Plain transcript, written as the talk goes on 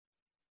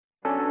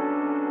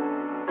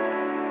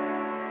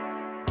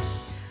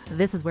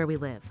This is Where We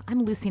Live.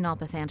 I'm Lucy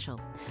Nalpathanchel.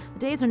 The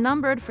days are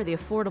numbered for the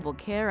Affordable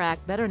Care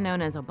Act, better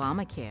known as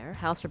Obamacare.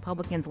 House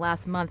Republicans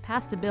last month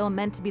passed a bill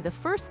meant to be the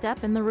first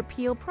step in the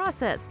repeal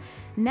process.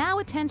 Now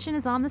attention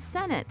is on the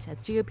Senate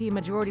as GOP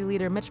Majority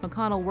Leader Mitch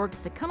McConnell works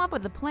to come up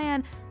with a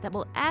plan that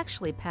will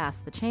actually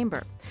pass the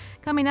chamber.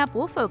 Coming up,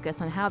 we'll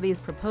focus on how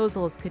these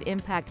proposals could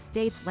impact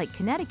states like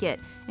Connecticut,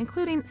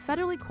 including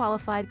federally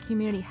qualified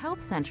community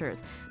health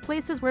centers,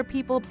 places where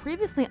people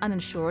previously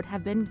uninsured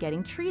have been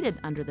getting treated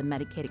under the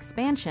Medicaid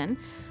expansion.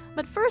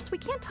 But first, we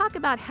can't talk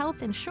about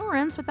health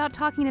insurance without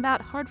talking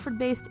about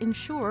Hartford-based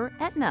insurer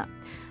Aetna.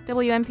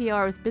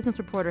 WNPR's business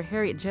reporter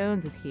Harriet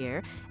Jones is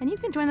here, and you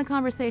can join the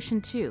conversation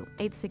too,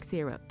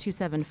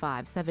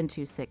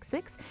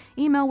 860-275-7266.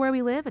 Email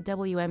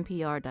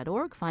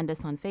wherewelive@wnpr.org. Find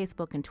us on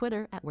Facebook and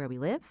Twitter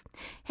 @wherewelive.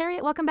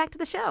 Harriet, welcome back to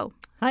the show.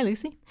 Hi,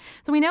 Lucy.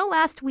 So we know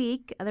last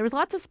week there was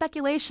lots of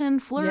speculation,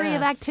 flurry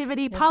of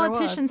activity,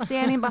 politicians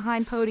standing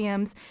behind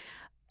podiums.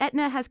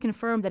 Aetna has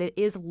confirmed that it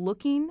is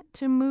looking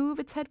to move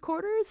its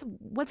headquarters.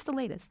 What's the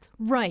latest?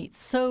 Right.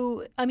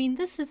 So, I mean,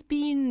 this has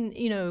been,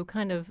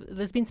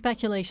 there's been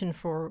speculation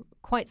for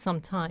quite some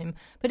time,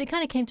 but it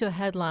kind of came to a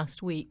head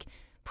last week,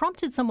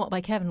 prompted somewhat by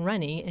Kevin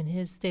Rennie in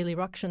his Daily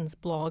Ructions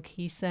blog.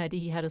 He said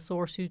he had a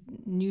source who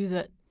knew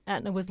that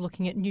Aetna was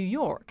looking at New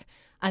York.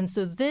 And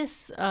so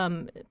this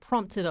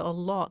prompted a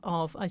lot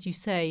of, as you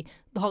say,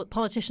 the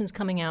politicians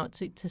coming out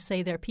to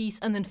say their piece.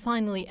 And then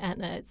finally,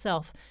 Aetna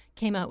itself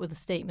came out with a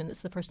statement.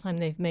 It's the first time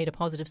they've made a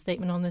positive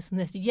statement on this. And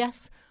this,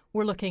 yes,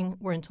 we're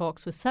in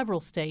talks with several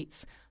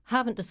states,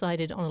 haven't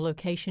decided on a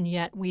location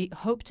yet. We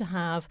hope to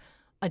have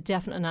a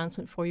definite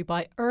announcement for you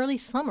by early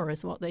summer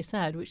is what they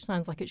said, which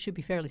sounds like it should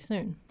be fairly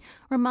soon.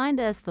 Remind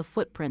us the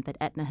footprint that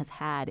Aetna has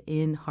had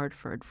in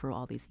Hartford for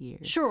all these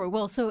years. Sure.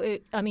 Well, so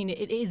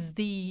it's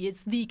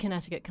the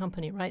Connecticut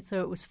company, right?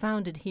 So it was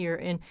founded here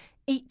in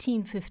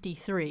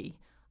 1853.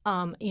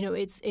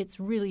 It's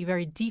really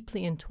very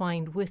deeply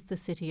entwined with the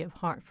city of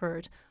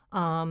Hartford.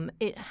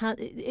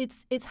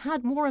 It's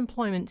had more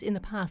employment in the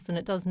past than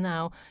it does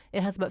now.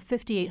 It has about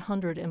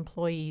 5,800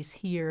 employees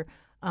here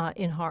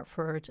in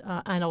Hartford,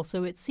 and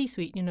also its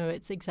C-suite,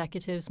 its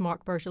executives,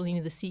 Mark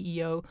Bertolini, the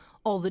CEO,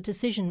 all the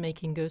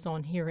decision-making goes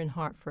on here in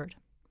Hartford.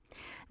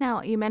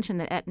 Now, you mentioned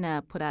that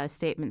Aetna put out a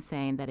statement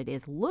saying that it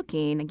is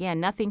looking.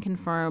 Again, nothing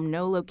confirmed,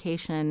 no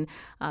location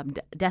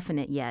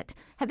definite yet.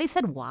 Have they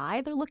said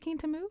why they're looking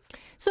to move?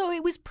 So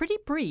it was pretty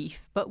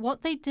brief, but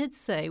what they did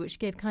say, which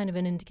gave kind of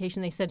an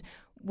indication, they said,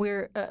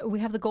 we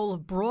have the goal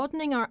of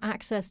broadening our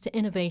access to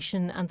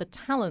innovation and the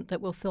talent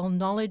that will fill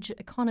knowledge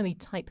economy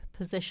type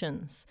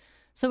positions.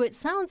 So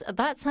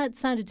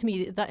sounded to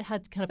me that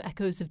had kind of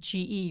echoes of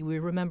GE. We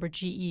remember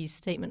GE's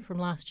statement from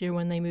last year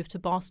when they moved to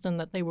Boston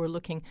that they were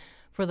looking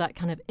for that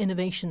kind of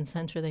innovation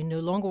center. They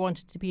no longer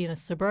wanted to be in a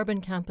suburban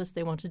campus.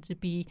 They wanted to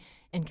be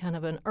in kind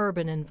of an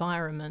urban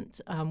environment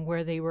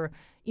where they were,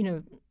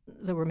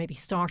 there were maybe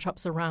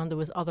startups around. There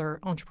was other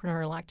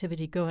entrepreneurial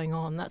activity going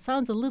on. That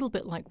sounds a little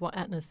bit like what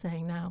Aetna's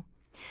saying now.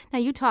 Now,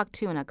 you talked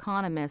to an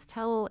economist.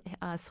 Tell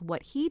us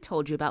what he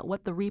told you about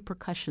what the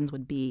repercussions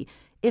would be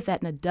if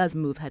Aetna does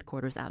move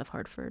headquarters out of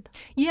Hartford.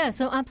 Yeah,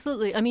 so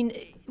absolutely. I mean,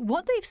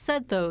 what they've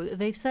said, though,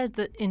 they've said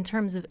that in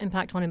terms of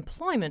impact on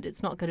employment,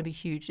 it's not going to be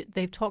huge.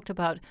 They've talked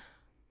about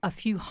a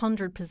few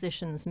hundred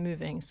positions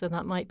moving. So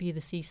that might be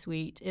the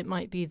C-suite. It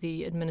might be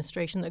the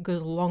administration that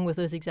goes along with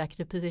those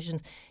executive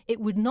positions. It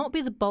would not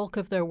be the bulk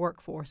of their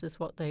workforce, is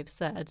what they've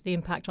said. The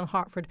impact on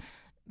Hartford,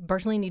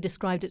 Bertolini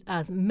described it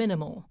as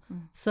minimal.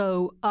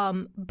 So,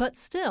 but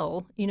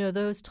still,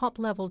 those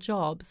top-level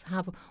jobs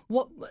have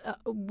what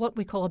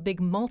we call a big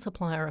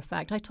multiplier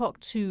effect. I talked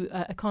to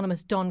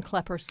economist Don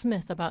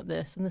Klepper-Smith about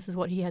this, and this is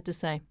what he had to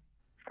say.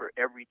 For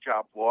every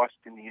job lost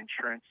in the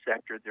insurance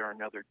sector, there are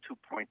another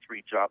 2.3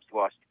 jobs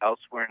lost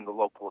elsewhere in the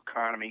local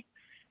economy.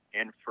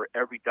 And for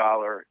every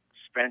dollar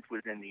spent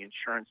within the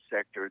insurance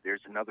sector,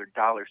 there's another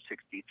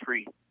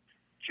 $1.63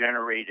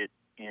 generated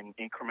in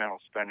incremental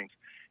spendings.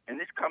 And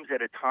this comes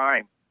at a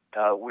time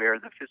where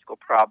the fiscal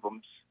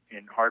problems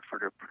in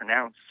Hartford are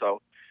pronounced.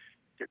 So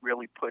it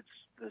really puts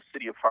the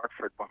city of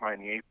Hartford behind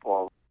the 8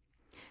 ball.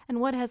 And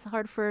what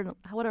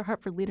are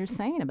Hartford leaders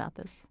saying about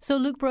this? So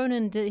Luke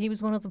Bronin, he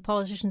was one of the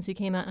politicians who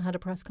came out and had a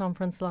press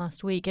conference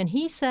last week, and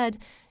he said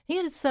he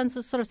had a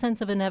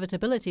sense of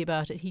inevitability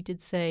about it. He did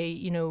say,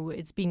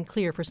 it's been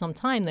clear for some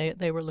time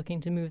they were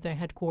looking to move their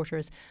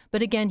headquarters.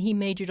 But again, he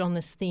majored on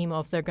this theme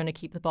of they're going to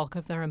keep the bulk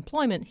of their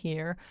employment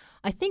here.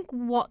 I think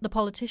what the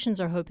politicians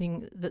are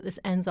hoping that this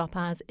ends up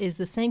as is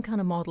the same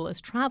kind of model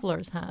as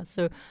Travelers has.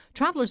 So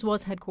Travelers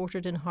was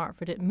headquartered in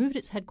Hartford. It moved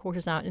its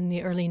headquarters out in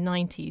the early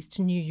 90s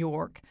to New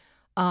York.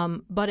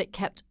 But it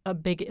kept a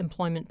big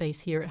employment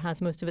base here. It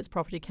has most of its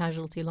property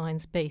casualty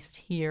lines based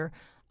here,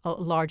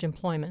 large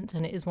employment,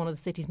 and it is one of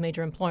the city's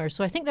major employers.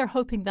 So I think they're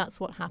hoping that's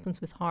what happens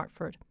with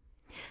Hartford.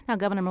 Now,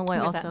 Governor Malloy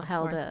also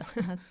held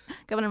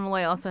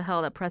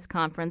a press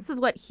conference. This is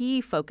what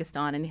he focused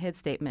on in his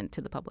statement to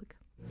the public.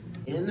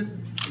 In the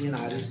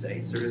United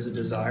States, there is a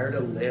desire to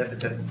live,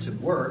 to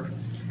work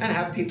and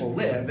have people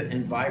live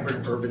in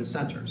vibrant urban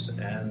centers.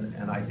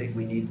 And I think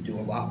we need to do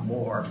a lot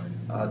more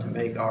to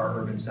make our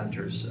urban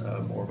centers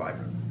more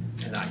vibrant.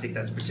 And I think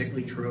that's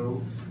particularly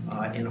true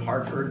in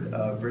Hartford,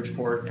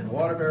 Bridgeport, and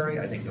Waterbury.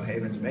 I think New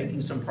Haven's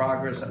making some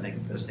progress. I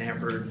think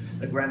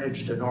the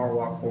Greenwich to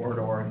Norwalk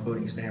corridor,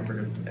 including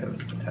Stamford,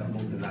 have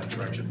moved in that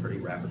direction pretty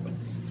rapidly.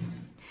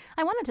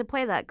 I wanted to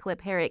play that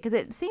clip, Harriet, because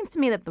it seems to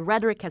me that the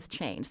rhetoric has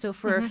changed. So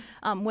for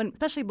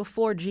especially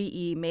before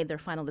GE made their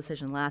final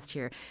decision last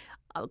year,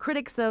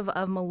 critics of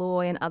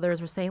Malloy and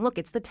others were saying, look,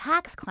 it's the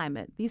tax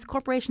climate. These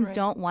corporations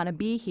don't want to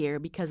be here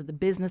because of the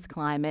business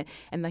climate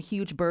and the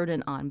huge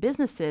burden on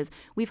businesses.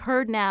 We've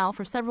heard now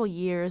for several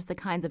years the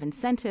kinds of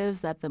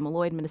incentives that the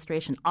Malloy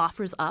administration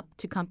offers up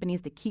to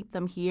companies to keep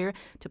them here,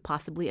 to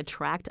possibly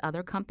attract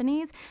other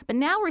companies. But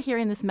now we're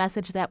hearing this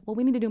message that, well,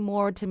 we need to do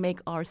more to make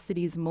our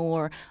cities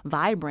more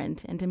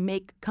vibrant and to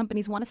make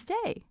companies want to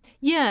stay.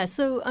 Yeah,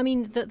 so, I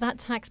mean, that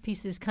tax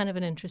piece is kind of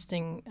an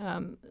interesting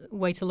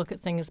way to look at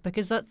things,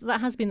 because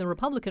that has been the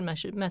Republican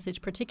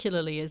message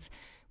particularly, is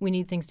we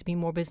need things to be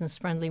more business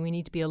friendly. We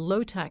need to be a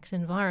low tax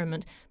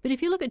environment. But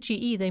if you look at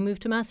GE, they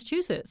moved to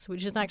Massachusetts,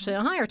 which is actually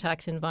a higher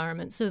tax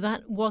environment. So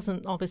that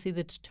wasn't obviously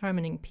the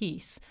determining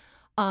piece.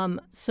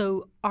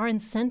 So are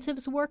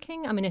incentives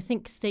working? I mean, I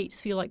think states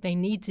feel like they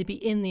need to be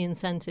in the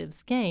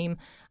incentives game.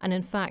 And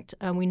in fact,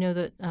 we know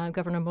that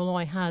Governor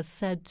Malloy has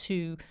said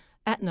to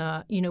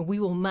Aetna, we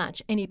will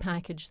match any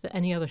package that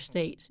any other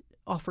state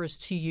offers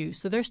to you.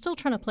 So they're still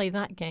trying to play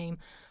that game.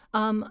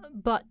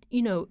 But,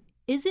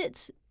 is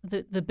it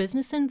the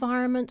business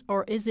environment,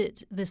 or is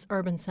it this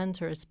urban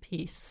centers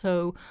piece?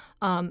 So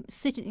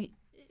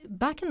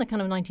back in the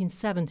kind of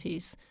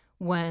 1970s,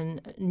 when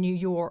New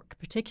York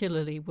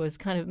particularly was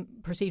kind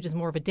of perceived as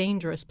more of a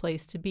dangerous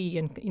place to be,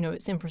 and,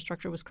 its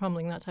infrastructure was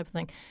crumbling, that type of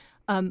thing,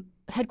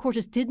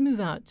 headquarters did move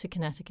out to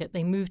Connecticut.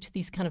 They moved to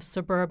these kind of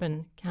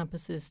suburban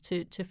campuses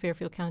to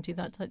Fairfield County,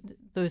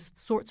 those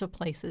sorts of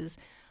places.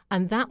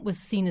 And that was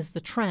seen as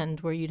the trend,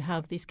 where you'd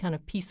have these kind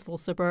of peaceful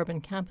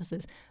suburban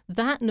campuses.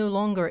 That no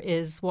longer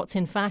is what's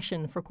in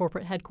fashion for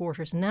corporate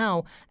headquarters.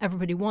 Now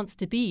everybody wants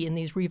to be in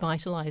these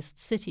revitalized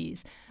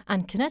cities.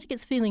 And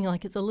Connecticut's feeling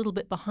like it's a little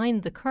bit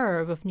behind the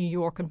curve of New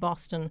York and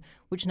Boston,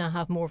 which now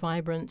have more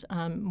vibrant,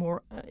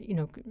 more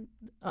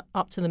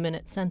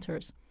up-to-the-minute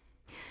centers.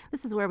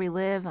 This is Where We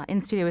Live.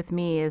 In studio with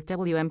me is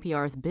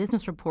WNPR's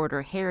business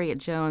reporter, Harriet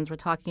Jones. We're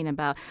talking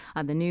about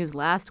the news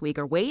last week,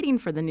 or waiting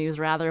for the news,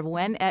 rather, of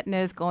when Aetna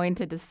is going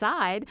to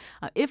decide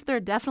if they're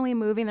definitely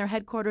moving their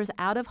headquarters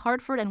out of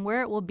Hartford and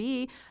where it will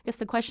be. I guess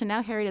the question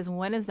now, Harriet, is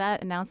when is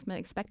that announcement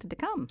expected to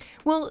come?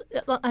 Well,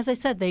 as I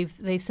said,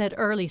 they've said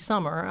early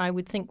summer. I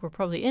would think we're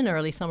probably in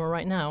early summer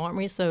right now, aren't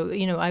we? So,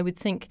 I would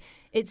think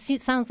it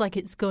sounds like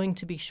it's going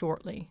to be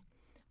shortly.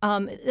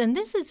 And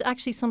this is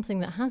actually something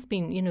that has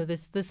been,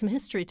 there's some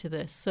history to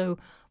this. So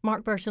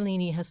Mark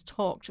Bertolini has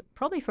talked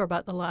probably for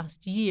about the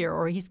last year,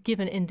 or he's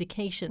given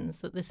indications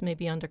that this may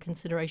be under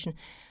consideration.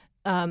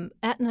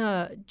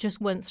 Aetna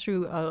just went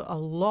through a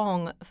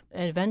long,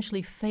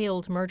 eventually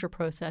failed merger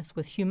process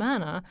with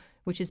Humana,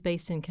 which is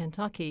based in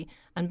Kentucky.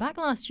 And back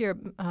last year,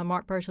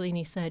 Mark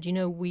Bertolini said,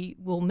 we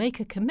will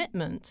make a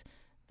commitment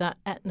that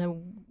Aetna,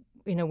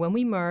 when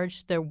we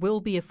merge, there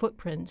will be a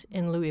footprint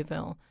in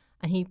Louisville.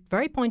 And he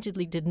very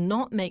pointedly did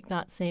not make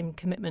that same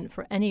commitment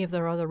for any of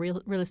their other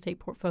real estate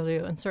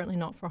portfolio, and certainly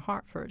not for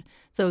Hartford.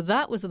 So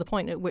that was the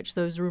point at which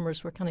those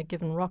rumors were kind of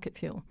given rocket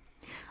fuel.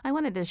 I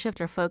wanted to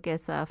shift our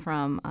focus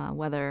from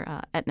whether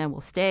Aetna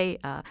will stay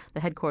the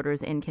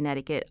headquarters in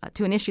Connecticut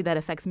to an issue that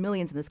affects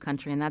millions in this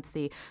country, and that's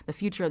the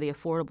future of the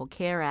Affordable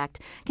Care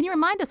Act. Can you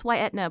remind us why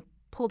Aetna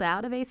pulled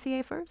out of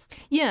ACA first?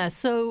 Yeah,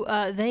 so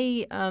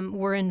they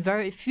were in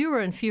very fewer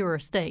and fewer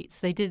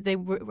states. They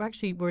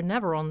were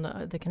never on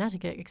the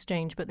Connecticut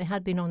exchange, but they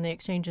had been on the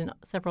exchange in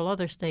several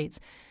other states.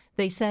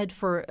 They said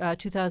for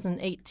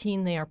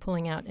 2018 they are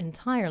pulling out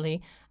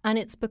entirely, and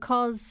it's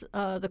because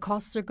the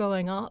costs are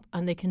going up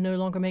and they can no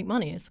longer make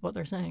money, is what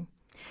they're saying.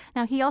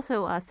 Now, he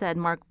also said,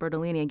 Mark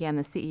Bertolini, again,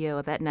 the CEO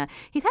of Aetna,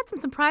 he's had some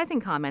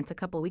surprising comments a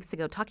couple of weeks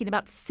ago talking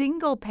about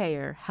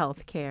single-payer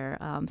health care,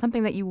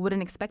 something that you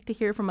wouldn't expect to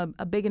hear from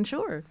a big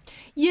insurer.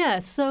 Yeah,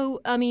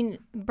 so, I mean,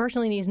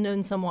 Bertolini is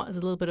known somewhat as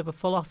a little bit of a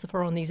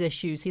philosopher on these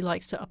issues. He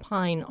likes to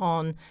opine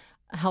on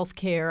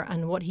healthcare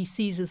and what he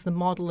sees as the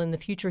model in the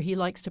future. He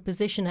likes to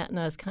position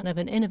Aetna as kind of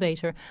an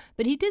innovator.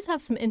 But he did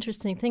have some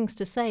interesting things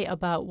to say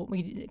about what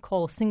we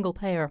call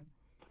single-payer.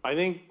 I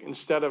think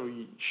instead of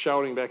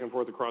shouting back and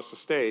forth across the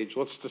stage,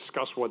 let's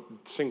discuss what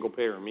single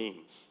payer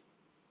means.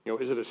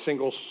 Is it a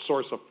single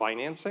source of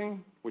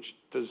financing, which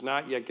does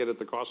not yet get at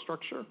the cost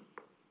structure?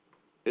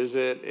 Is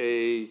it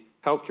a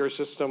healthcare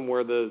system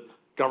where the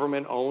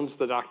government owns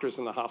the doctors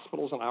and the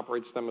hospitals and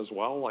operates them as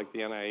well, like the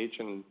NIH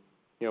and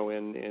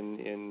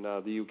in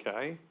the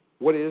UK?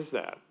 What is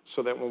that?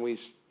 So that when we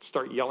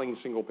start yelling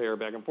single payer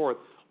back and forth,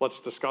 let's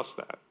discuss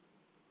that.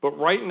 But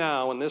right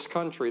now in this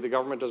country, the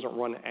government doesn't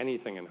run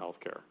anything in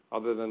healthcare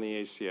other than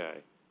the ACA,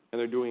 and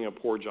they're doing a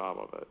poor job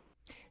of it.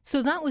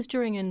 So that was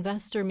during an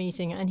investor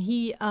meeting, and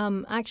he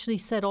actually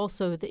said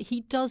also that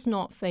he does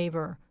not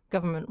favor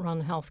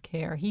government-run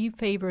healthcare.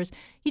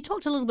 He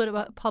talked a little bit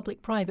about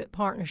public-private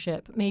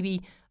partnership,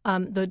 maybe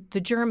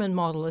the German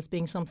model as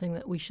being something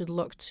that we should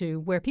look to,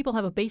 where people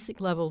have a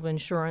basic level of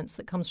insurance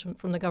that comes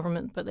from the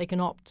government, but they can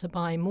opt to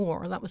buy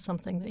more. That was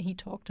something that he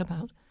talked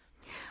about.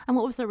 And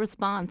what was the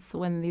response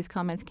when these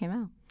comments came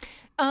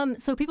out?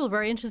 So people are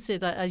very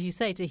interested, as you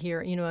say, to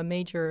hear a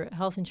major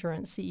health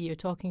insurance CEO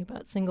talking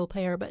about single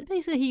payer. But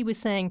basically he was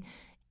saying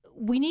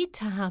we need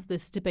to have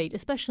this debate,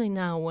 especially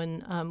now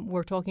when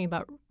we're talking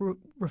about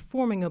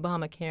reforming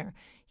Obamacare.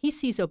 He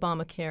sees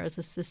Obamacare as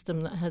a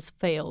system that has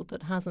failed,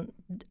 that hasn't,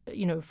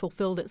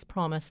 fulfilled its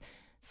promise.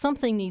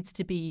 Something needs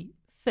to be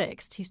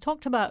fixed. He's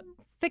talked about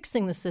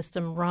fixing the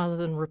system rather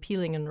than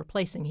repealing and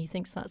replacing. He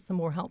thinks that's the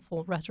more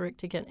helpful rhetoric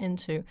to get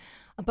into.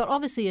 But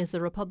obviously, as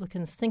the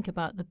Republicans think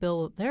about the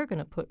bill that they're going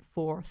to put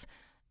forth,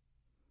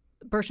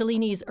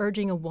 Bertolini is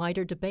urging a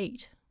wider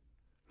debate.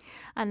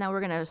 And now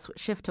we're going to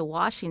shift to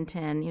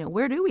Washington.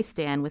 Where do we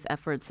stand with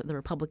efforts of the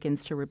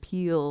Republicans to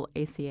repeal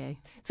ACA?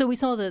 So we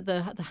saw that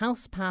the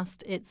House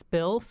passed its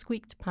bill,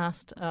 squeaked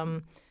past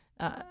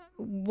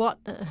what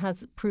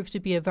has proved to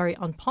be a very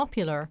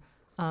unpopular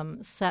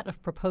set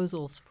of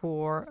proposals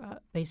for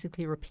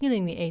basically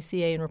repealing the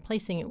ACA and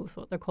replacing it with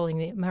what they're calling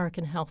the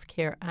American Health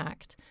Care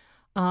Act.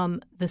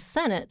 The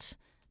Senate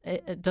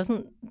it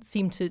doesn't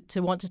seem to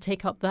want to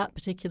take up that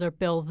particular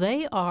bill.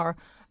 They are,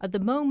 at the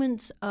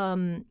moment,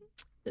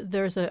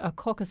 there's a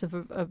caucus of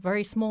a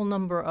very small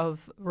number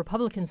of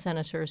Republican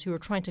senators who are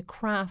trying to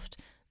craft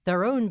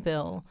their own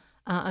bill.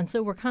 And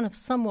so we're kind of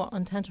somewhat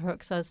on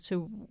tenterhooks as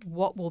to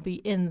what will be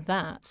in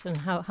that and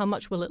how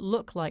much will it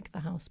look like the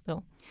House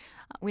bill.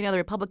 We know the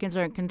Republicans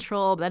are in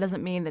control, but that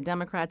doesn't mean the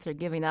Democrats are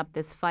giving up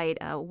this fight.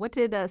 What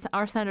did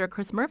our Senator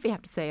Chris Murphy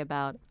have to say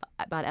about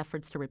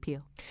efforts to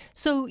repeal?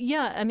 So,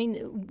 yeah, I mean,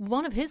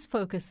 one of his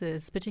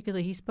focuses,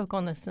 particularly he spoke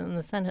on this in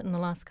the Senate in the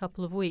last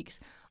couple of weeks,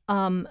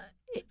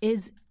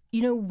 is,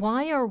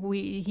 why are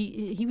we,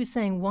 he was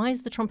saying, why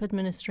is the Trump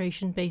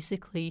administration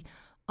basically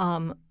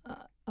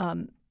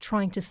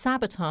trying to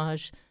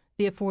sabotage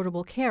the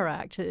Affordable Care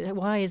Act?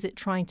 Why is it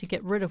trying to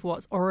get rid of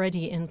what's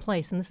already in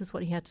place? And this is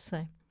what he had to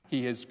say.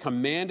 He has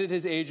commanded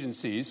his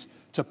agencies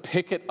to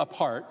pick it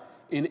apart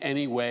in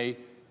any way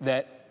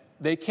that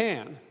they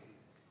can.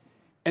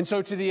 And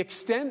so to the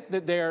extent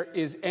that there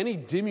is any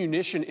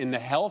diminution in the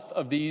health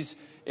of these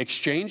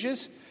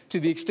exchanges,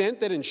 to the extent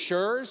that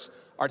insurers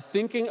are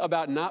thinking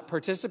about not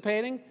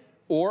participating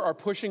or are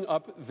pushing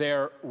up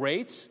their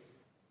rates,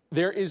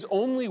 there is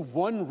only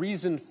one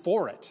reason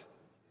for it.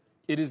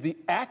 It is the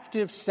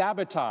active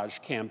sabotage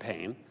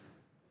campaign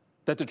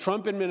that the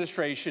Trump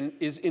administration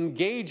is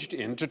engaged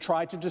in to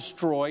try to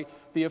destroy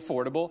the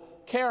Affordable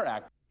Care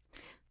Act.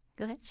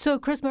 Go ahead. So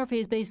Chris Murphy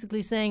is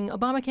basically saying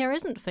Obamacare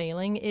isn't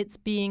failing, it's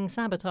being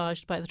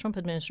sabotaged by the Trump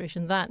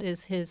administration. That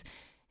is his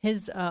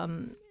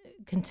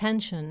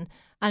contention.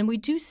 And we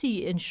do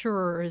see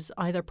insurers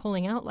either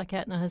pulling out like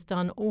Aetna has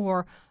done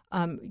or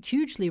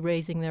hugely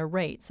raising their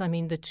rates. I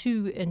mean, the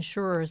two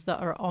insurers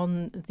that are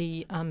on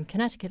the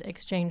Connecticut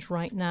exchange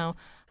right now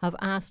have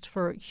asked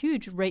for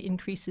huge rate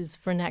increases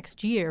for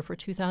next year, for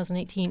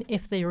 2018,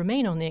 if they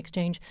remain on the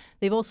exchange.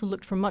 They've also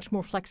looked for much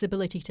more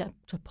flexibility to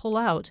pull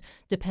out,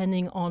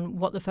 depending on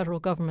what the federal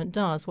government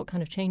does, what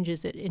kind of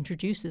changes it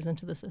introduces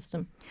into the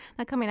system.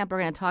 Now, coming up,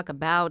 we're going to talk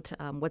about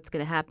what's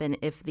going to happen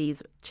if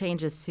these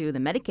changes to the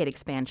Medicaid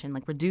expansion,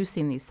 like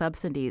reducing these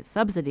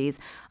subsidies,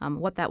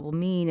 what that will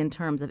mean in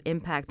terms of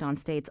impact on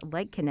states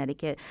like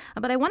Connecticut.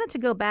 But I wanted to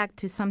go back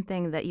to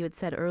something that you had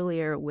said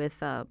earlier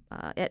with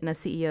Aetna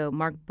CEO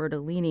Mark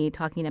Bertolini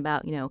talking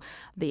about,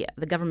 the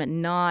government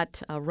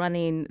not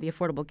running the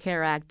Affordable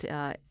Care Act.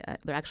 They're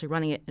actually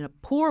running it in a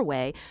poor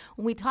way.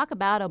 When we talk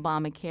about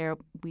Obamacare,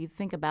 we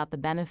think about the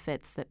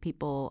benefits that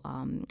people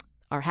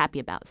are happy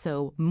about.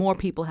 So more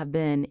people have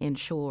been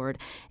insured,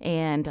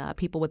 and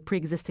people with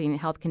pre-existing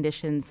health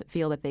conditions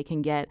feel that they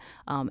can get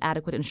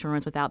adequate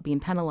insurance without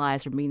being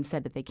penalized or being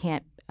said that they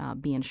can't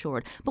be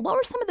insured. But what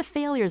were some of the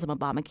failures of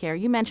Obamacare?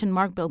 You mentioned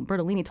Mark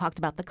Bertolini talked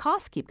about the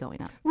costs keep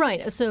going up.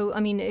 Right. So, I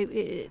mean,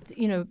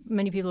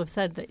 many people have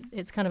said that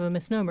it's kind of a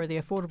misnomer, the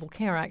Affordable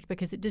Care Act,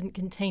 because it didn't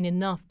contain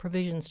enough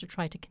provisions to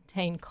try to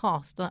contain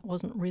cost. That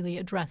wasn't really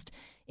addressed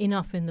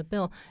enough in the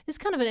bill. It's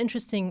kind of an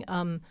interesting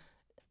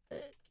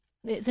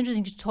it's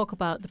interesting to talk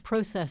about the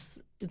process,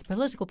 the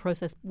political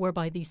process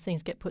whereby these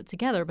things get put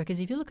together, because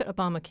if you look at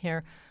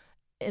Obamacare,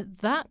 at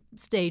that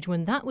stage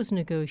when that was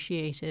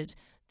negotiated,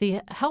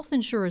 the health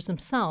insurers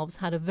themselves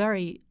had a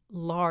very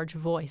large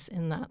voice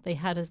in that. They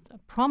had a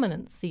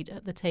prominent seat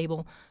at the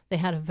table. They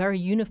had a very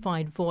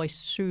unified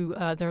voice through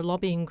their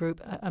lobbying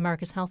group,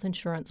 America's Health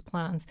Insurance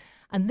Plans,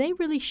 and they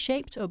really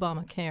shaped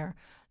Obamacare.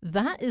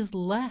 That is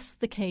less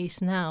the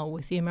case now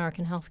with the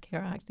American Health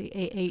Care Act, the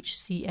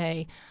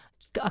AHCA.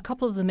 A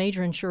couple of the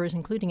major insurers,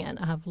 including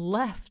Aetna, have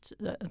left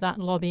that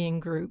lobbying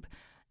group.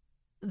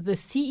 the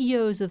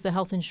CEOs of the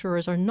health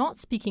insurers are not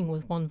speaking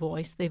with one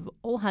voice. They've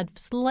all had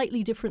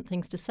slightly different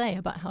things to say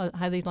about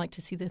how they'd like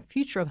to see the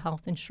future of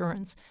health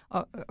insurance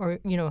or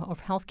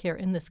of healthcare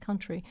in this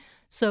country.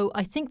 So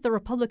I think the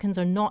Republicans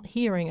are not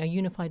hearing a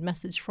unified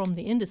message from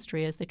the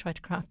industry as they try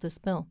to craft this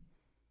bill.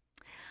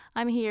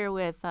 I'm here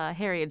with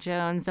Harriet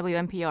Jones,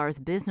 WNPR's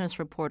business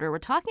reporter. We're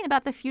talking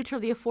about the future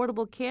of the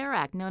Affordable Care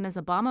Act, known as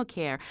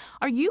Obamacare.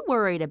 Are you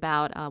worried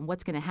about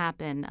what's going to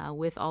happen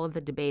with all of the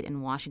debate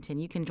in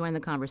Washington? You can join the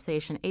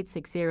conversation,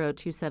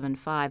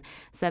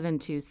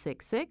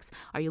 860-275-7266.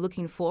 Are you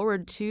looking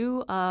forward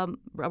to a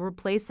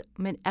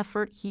replacement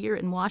effort here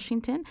in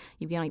Washington?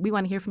 We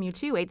want to hear from you,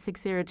 too,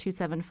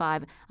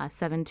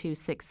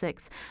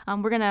 860-275-7266.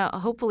 We're going to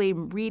hopefully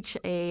reach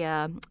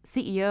a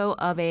CEO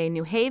of a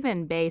New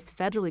Haven-based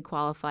federally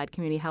qualified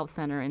community health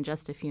center in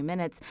just a few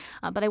minutes.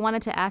 But I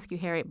wanted to ask you,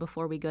 Harriet,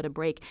 before we go to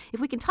break, if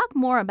we can talk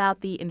more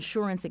about the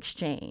insurance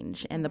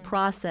exchange and the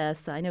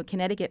process. I know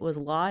Connecticut was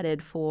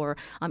lauded for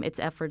its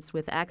efforts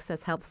with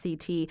Access Health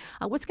CT.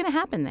 What's going to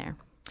happen there?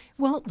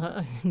 Well,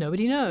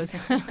 nobody knows.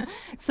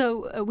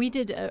 So we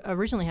did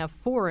originally have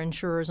 4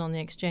 insurers on the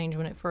exchange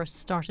when it first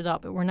started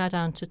up, but we're now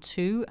down to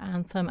 2,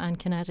 Anthem and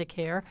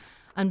Connecticut.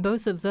 And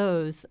both of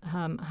those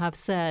have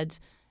said,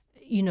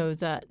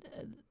 that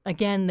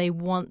again, they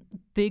want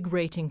big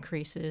rate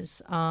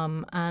increases.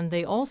 And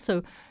they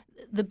also,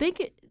 the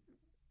big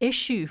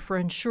issue for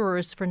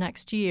insurers for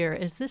next year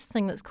is this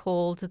thing that's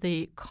called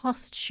the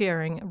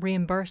cost-sharing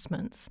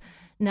reimbursements.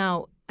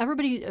 Now,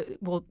 everybody,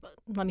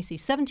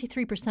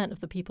 73% of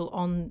the people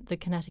on the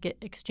Connecticut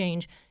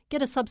exchange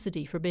get a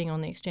subsidy for being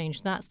on the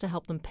exchange. That's to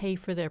help them pay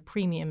for their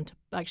premium to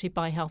actually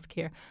buy health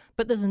care.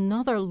 But there's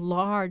another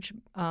large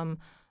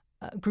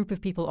group of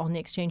people on the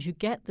exchange who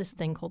get this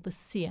thing called the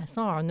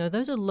CSR. Now,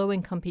 those are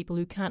low-income people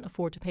who can't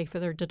afford to pay for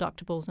their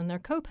deductibles and their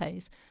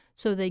copays.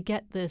 So they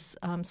get this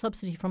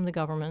subsidy from the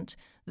government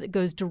that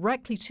goes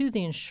directly to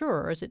the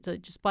insurers. It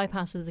just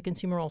bypasses the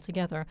consumer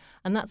altogether,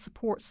 and that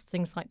supports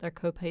things like their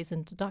copays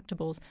and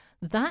deductibles.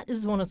 That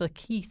is one of the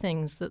key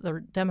things that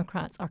the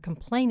Democrats are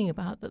complaining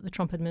about, that the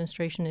Trump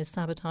administration is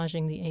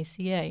sabotaging the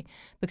ACA,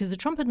 because the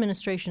Trump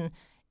administration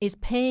is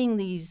paying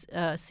these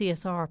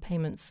CSR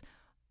payments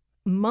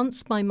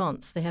month by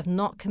month. They have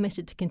not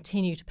committed to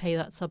continue to pay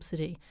that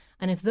subsidy.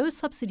 And if those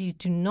subsidies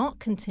do not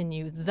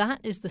continue, that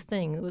is the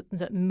thing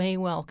that may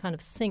well kind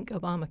of sink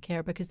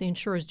Obamacare, because the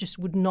insurers just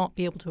would not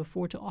be able to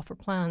afford to offer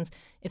plans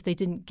if they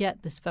didn't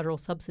get this federal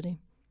subsidy.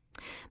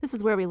 This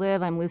is Where We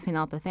Live. I'm Lucy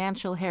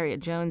Nalpathanchel. Harriet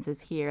Jones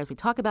is here as we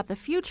talk about the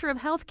future of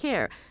health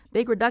care.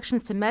 Big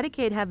reductions to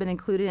Medicaid have been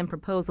included in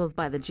proposals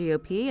by the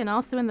GOP and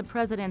also in the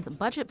president's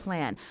budget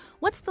plan.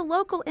 What's the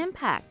local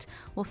impact?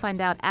 We'll find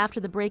out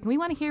after the break. And we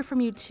want to hear from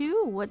you,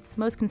 too. What's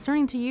most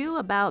concerning to you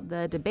about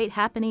the debate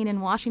happening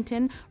in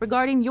Washington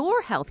regarding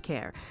your health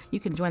care? You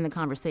can join the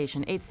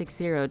conversation,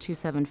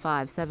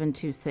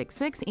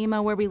 860-275-7266.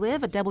 Email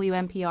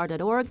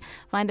wherewelive@WNPR.org.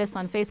 Find us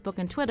on Facebook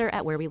and Twitter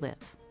at Where We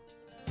Live.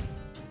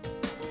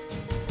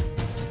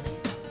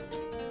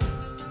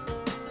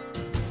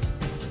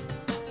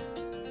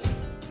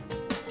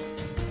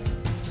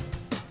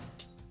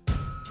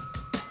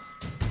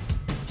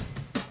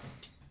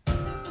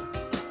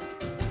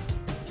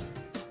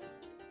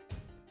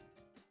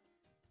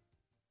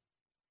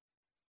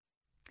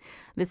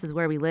 This is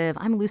Where We Live.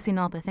 I'm Lucy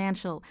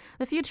Nalpathanchel.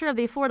 The future of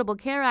the Affordable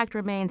Care Act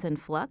remains in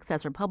flux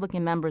as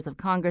Republican members of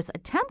Congress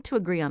attempt to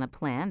agree on a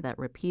plan that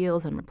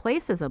repeals and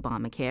replaces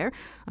Obamacare.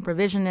 A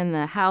provision in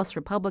the House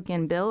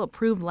Republican bill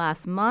approved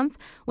last month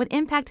would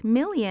impact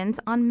millions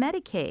on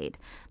Medicaid,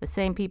 the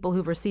same people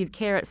who've received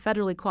care at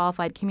federally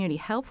qualified community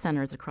health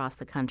centers across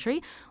the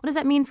country. What does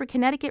that mean for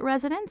Connecticut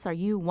residents? Are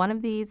you one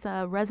of these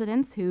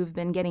residents who've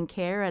been getting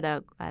care at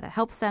a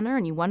health center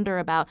and you wonder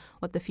about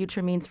what the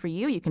future means for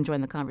you? You can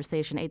join the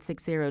conversation,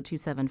 860-275-7266.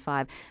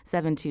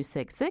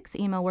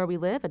 Email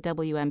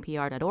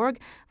wherewelive@WNPR.org.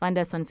 Find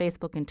us on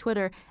Facebook and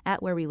Twitter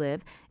at Where We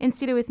Live. In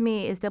studio with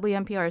me is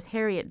WNPR's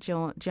Harriet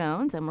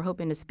Jones, and we're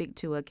hoping to speak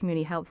to a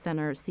community health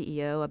center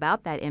CEO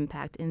about that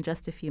impact in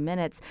just a few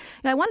minutes.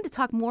 I wanted to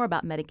talk more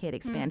about Medicaid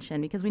expansion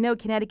because we know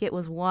Connecticut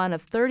was one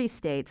of 30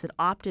 states that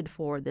opted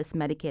for this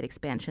Medicaid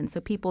expansion.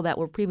 So people that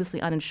were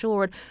previously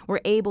uninsured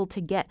were able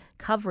to get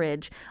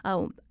coverage.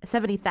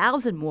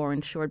 70,000 more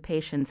insured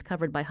patients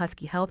covered by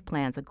Husky Health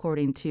plans,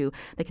 according to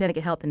the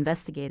Connecticut Health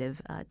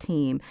Investigative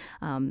Team.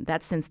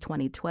 That's since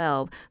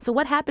 2012. So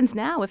what happens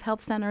now if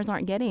health centers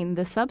aren't getting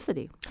this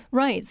subsidy?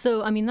 Right.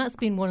 So, that's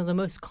been one of the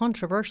most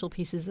controversial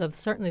pieces of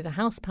certainly the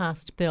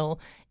House-passed bill,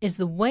 is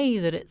the way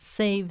that it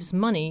saves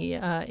money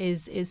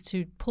is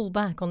to pull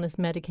back on this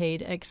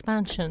Medicaid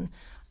expansion.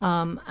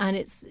 And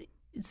it's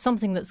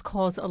something that's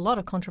caused a lot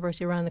of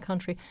controversy around the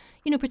country,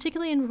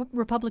 particularly in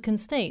Republican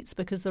states,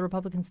 because the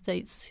Republican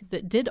states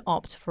that did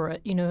opt for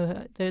it,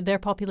 their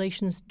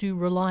populations do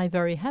rely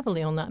very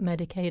heavily on that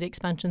Medicaid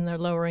expansion, their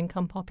lower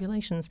income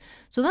populations.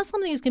 So that's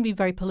something that's going to be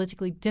very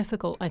politically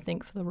difficult, I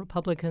think, for the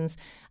Republicans.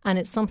 And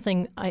it's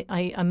something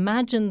I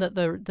imagine that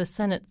the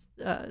Senate,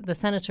 the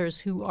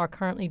senators who are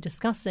currently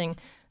discussing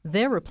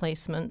their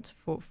replacement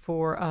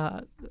for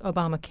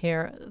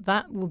Obamacare,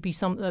 that will be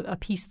a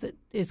piece that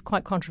is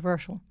quite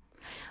controversial.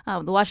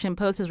 The Washington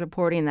Post is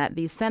reporting that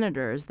these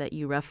senators that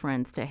you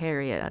referenced,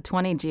 Harriet,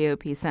 20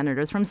 GOP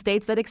senators from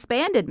states that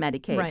expanded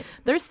Medicaid, right,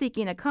 they're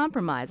seeking a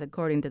compromise,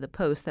 according to the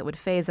Post, that would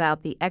phase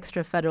out the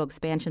extra federal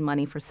expansion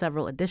money for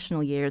several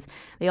additional years.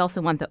 They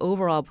also want the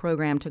overall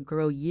program to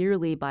grow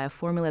yearly by a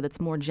formula that's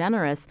more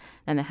generous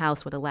than the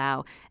House would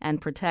allow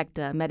and protect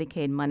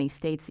Medicaid money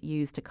states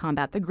use to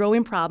combat the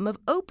growing problem of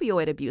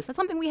opioid abuse. That's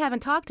something we haven't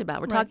talked about.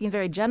 We're right. talking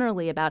very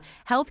generally about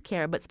health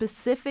care, but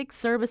specific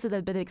services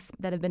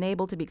that have been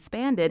able to be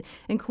expanded,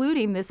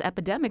 including this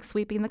epidemic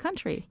sweeping the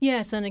country.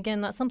 Yes, and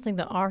again, that's something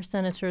that our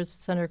senators,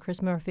 Senator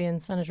Chris Murphy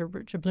and Senator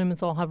Richard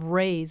Blumenthal, have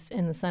raised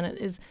in the Senate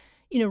is,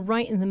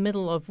 right in the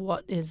middle of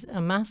what is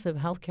a massive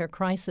healthcare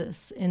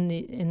crisis in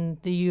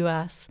the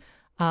U.S.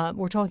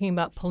 We're talking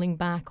about pulling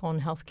back on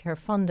healthcare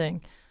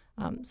funding.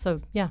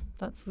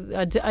 That's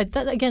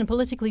again a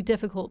politically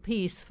difficult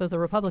piece for the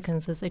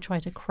Republicans as they try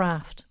to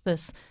craft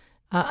this.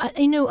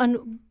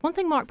 And one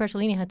thing Mark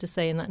Bertolini had to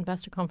say in that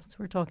investor conference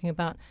we were talking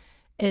about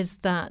is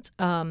that,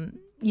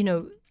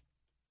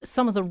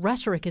 some of the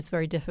rhetoric is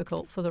very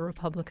difficult for the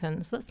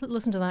Republicans. Let's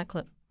listen to that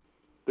clip.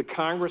 The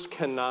Congress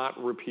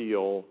cannot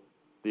repeal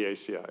the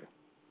ACA.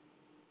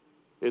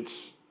 It's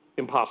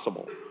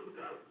impossible.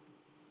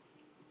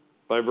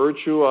 By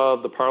virtue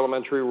of the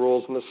parliamentary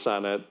rules in the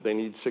Senate, they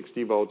need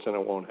 60 votes and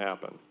it won't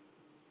happen.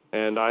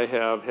 And I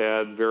have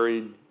had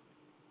very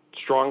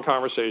strong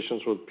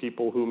conversations with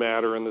people who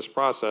matter in this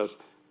process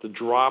to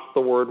drop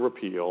the word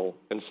repeal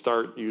and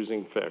start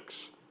using fix.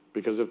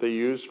 Because if they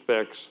use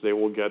fix, they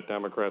will get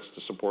Democrats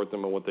to support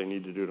them in what they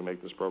need to do to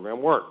make this program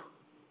work.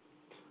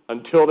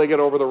 Until they get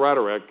over the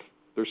rhetoric,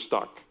 they're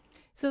stuck.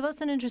 So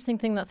that's an interesting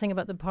thing, that thing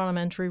about the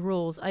parliamentary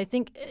rules. I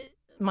think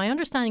my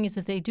understanding is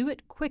if they do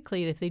it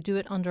quickly, if they do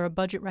it under a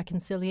budget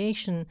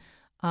reconciliation,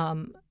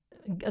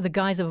 the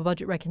guise of a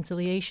budget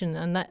reconciliation,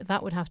 and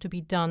that would have to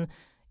be done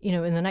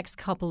in the next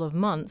couple of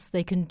months,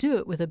 they can do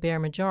it with a bare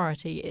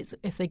majority.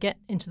 If they get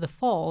into the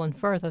fall and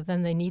further,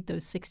 then they need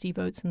those 60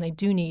 votes, and they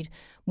do need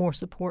more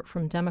support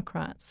from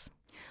Democrats.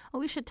 Well,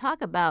 we should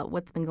talk about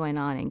what's been going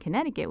on in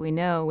Connecticut. We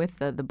know with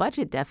the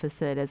budget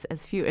deficit,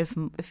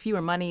 if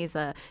fewer money is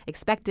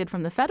expected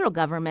from the federal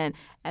government,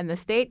 and the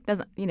state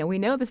doesn't, we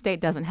know the state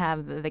doesn't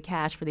have the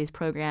cash for these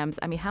programs.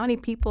 I mean, how many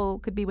people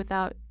could be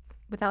without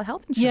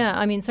health insurance? Yeah,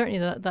 I mean, certainly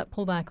that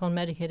pullback on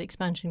Medicaid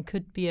expansion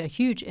could be a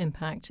huge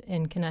impact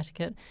in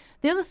Connecticut.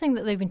 The other thing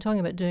that they've been talking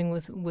about doing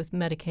with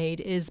Medicaid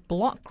is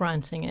block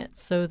granting it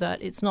so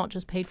that it's not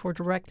just paid for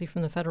directly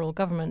from the federal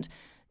government.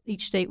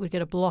 Each state would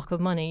get a block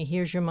of money.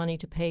 Here's your money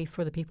to pay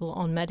for the people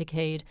on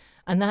Medicaid.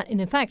 And that,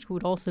 in fact,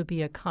 would also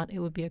be a cut. It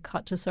would be a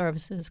cut to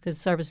services because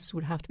services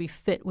would have to be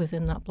fit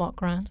within that block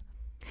grant.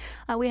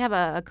 We have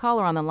a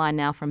caller on the line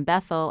now from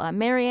Bethel.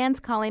 Marianne's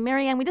calling.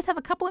 Marianne, we just have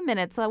a couple of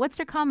minutes. What's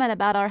your comment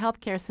about our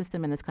healthcare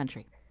system in this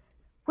country?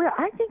 Well,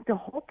 I think the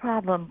whole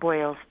problem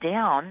boils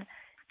down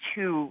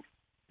to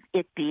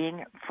it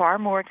being far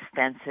more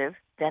expensive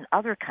than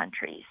other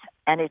countries.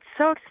 And it's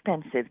so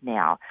expensive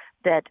now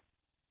that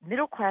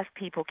middle-class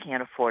people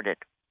can't afford it.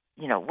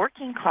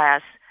 Working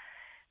class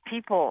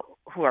people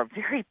who are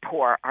very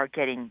poor are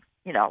getting,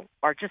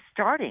 are just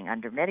starting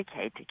under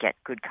Medicaid to get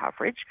good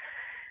coverage.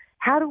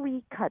 How do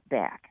we cut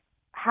back?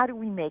 How do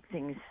we make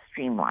things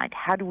streamlined?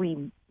 How do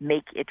we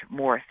make it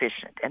more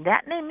efficient? And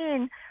that may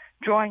mean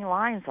drawing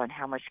lines on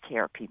how much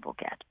care people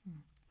get.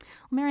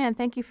 Well, Marianne,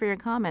 thank you for your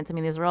comments. I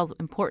mean, these are all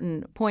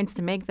important points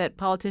to make that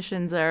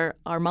politicians are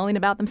mulling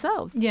about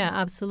themselves. Yeah,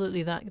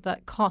 absolutely.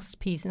 That cost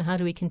piece and how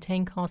do we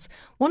contain costs.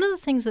 One of the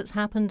things that's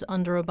happened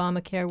under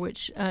Obamacare,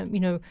 which,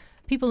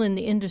 people in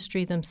the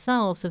industry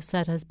themselves have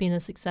said has been a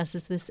success,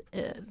 is this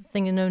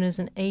thing known as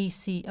an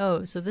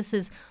ACO. So this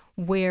is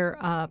where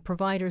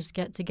providers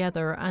get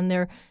together and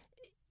they're,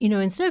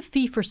 instead of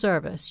fee for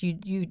service,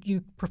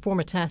 you perform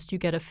a test, you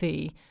get a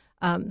fee.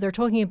 They're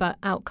talking about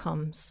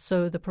outcomes.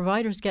 So the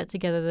providers get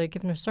together, they're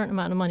given a certain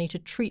amount of money to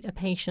treat a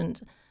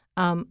patient,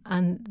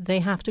 and they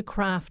have to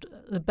craft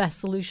the best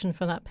solution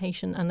for that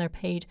patient, and they're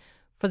paid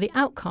for the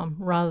outcome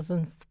rather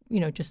than,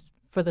 just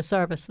for the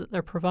service that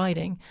they're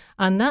providing.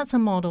 And that's a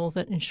model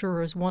that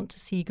insurers want to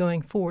see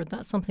going forward.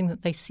 That's something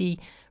that they see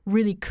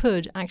really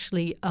could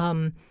actually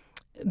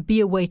be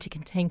a way to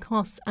contain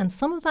costs. And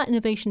some of that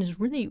innovation is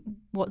really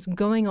what's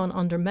going on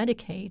under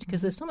Medicaid,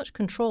 because there's so much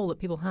control that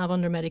people have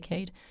under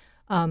Medicaid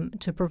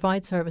to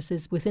provide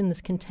services within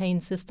this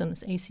contained system,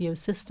 this ACO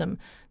system,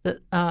 that,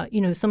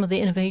 some of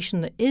the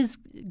innovation that is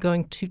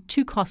going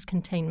to cost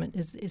containment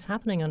is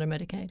happening under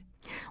Medicaid.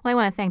 Well, I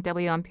want to thank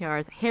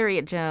WNPR's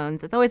Harriet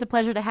Jones. It's always a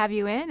pleasure to have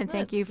you in, and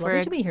thank you for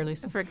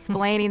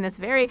explaining this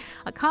very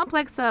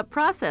complex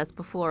process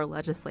before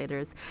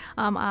legislators.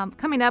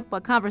 Coming up, a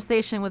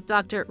conversation with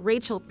Dr.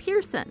 Rachel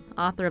Pearson,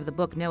 author of the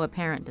book No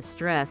Apparent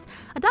Distress,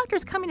 a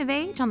doctor's coming of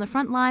age on the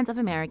front lines of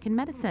American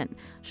medicine.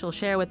 She'll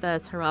share with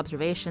us her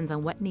observations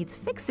on what needs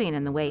fixing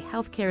in the way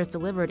healthcare is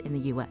delivered in the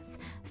U.S.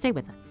 Stay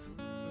with us.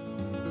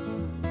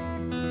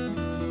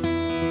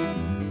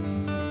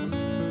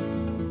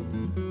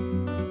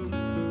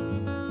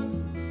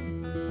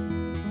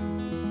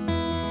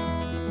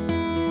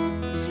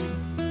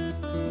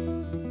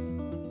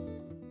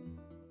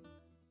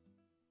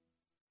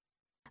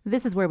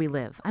 This is Where We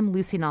Live. I'm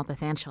Lucy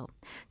Nalpathanchel.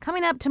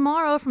 Coming up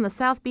tomorrow, from the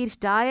South Beach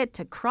diet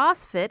to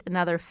CrossFit and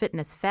other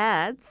fitness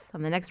fads.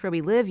 On the next Where We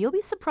Live, you'll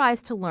be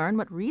surprised to learn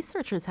what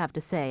researchers have to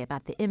say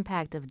about the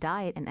impact of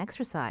diet and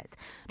exercise.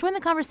 Join the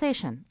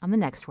conversation on the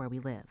next Where We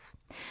Live.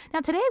 Now,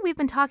 today we've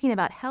been talking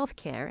about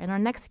healthcare, and our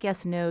next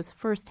guest knows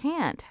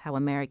firsthand how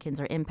Americans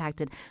are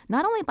impacted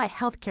not only by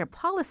healthcare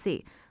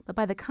policy, but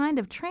by the kind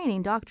of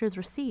training doctors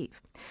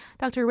receive.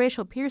 Dr.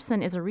 Rachel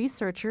Pearson is a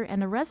researcher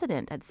and a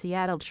resident at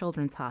Seattle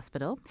Children's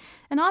Hospital,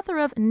 and author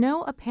of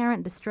No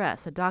Apparent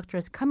Distress, a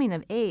doctor's coming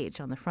of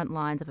age on the front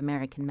lines of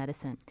American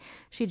medicine.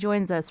 She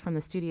joins us from the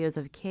studios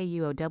of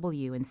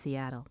KUOW in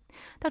Seattle.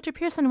 Dr.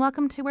 Pearson,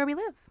 welcome to Where We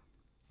Live.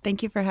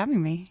 Thank you for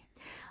having me.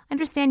 I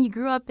understand you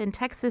grew up in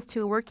Texas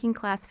to a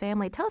working-class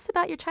family. Tell us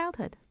about your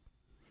childhood.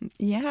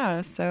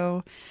 Yeah,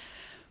 so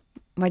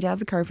my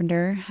dad's a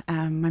carpenter.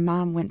 My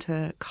mom went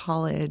to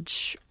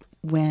college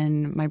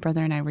when my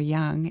brother and I were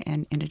young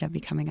and ended up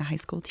becoming a high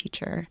school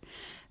teacher.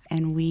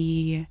 And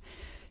we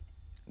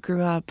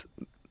grew up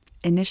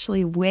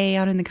initially way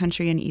out in the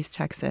country in East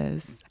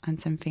Texas on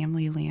some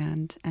family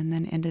land, and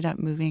then ended up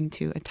moving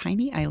to a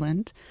tiny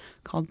island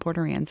called Port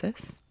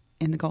Aransas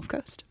in the Gulf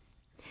Coast.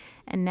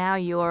 And now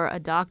you're a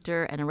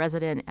doctor and a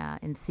resident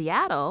in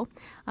Seattle,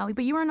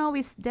 but you weren't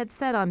always dead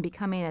set on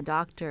becoming a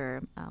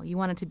doctor. You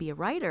wanted to be a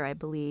writer, I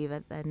believe,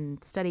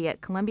 and study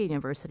at Columbia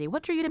University.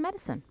 What drew you to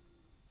medicine?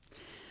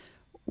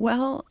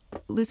 Well,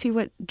 Lucy,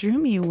 what drew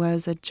me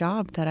was a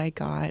job that I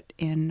got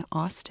in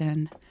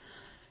Austin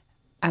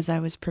as I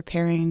was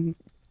preparing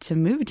to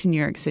move to New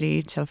York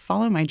City to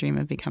follow my dream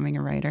of becoming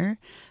a writer.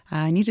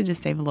 I needed to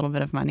save a little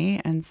bit of money,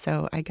 and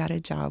so I got a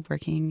job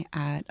working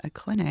at a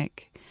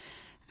clinic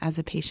as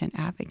a patient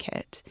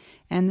advocate.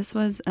 And this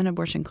was an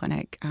abortion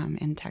clinic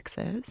in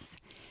Texas.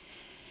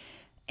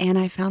 And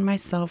I found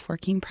myself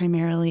working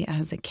primarily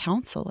as a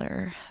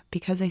counselor.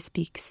 Because I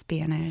speak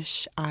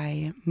Spanish,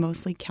 I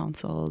mostly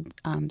counseled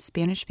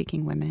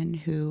Spanish-speaking women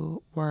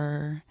who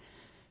were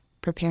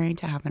preparing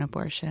to have an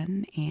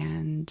abortion.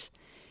 And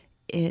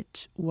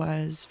it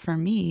was, for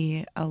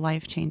me, a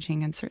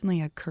life-changing and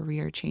certainly a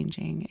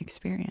career-changing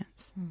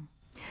experience.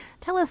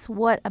 Tell us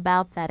what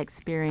about that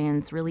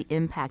experience really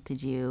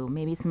impacted you,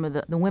 maybe some of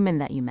the women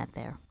that you met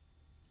there.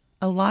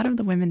 A lot of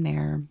the women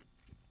there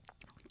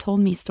told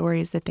me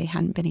stories that they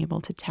hadn't been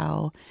able to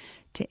tell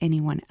to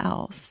anyone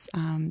else.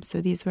 So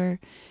these were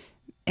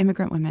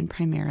immigrant women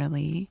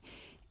primarily,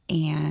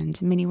 and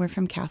many were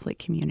from Catholic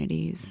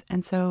communities.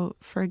 And so,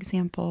 for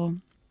example,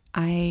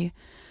 I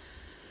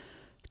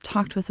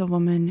talked with a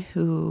woman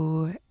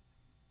who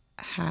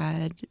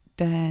had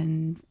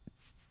been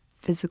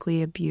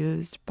physically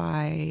abused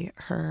by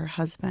her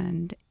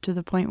husband to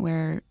the point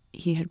where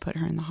he had put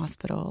her in the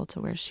hospital,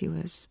 to where she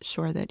was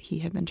sure that he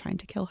had been trying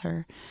to kill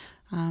her.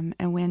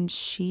 And when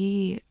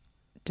she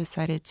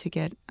decided to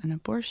get an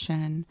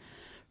abortion,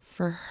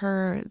 for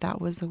her, that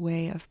was a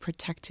way of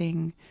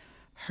protecting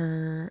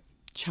her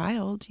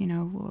child, you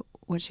know,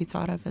 what she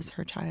thought of as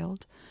her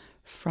child,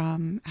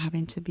 from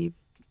having to be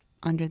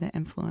under the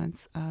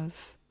influence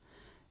of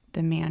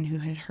the man who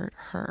had hurt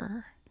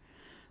her.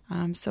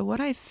 So what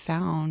I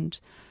found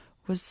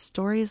was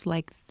stories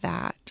like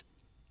that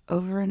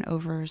over and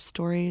over,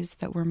 stories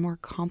that were more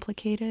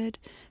complicated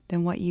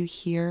than what you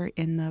hear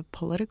in the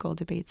political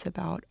debates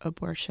about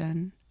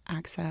abortion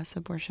access,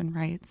 abortion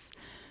rights.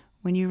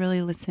 When you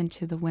really listen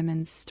to the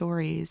women's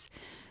stories,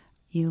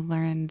 you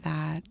learn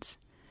that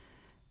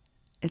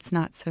it's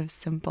not so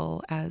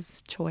simple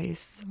as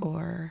choice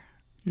or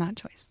not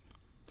choice.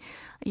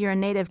 You're a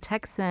native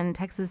Texan.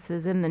 Texas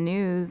is in the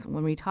news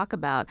when we talk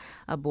about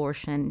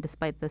abortion,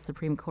 despite the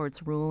Supreme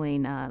Court's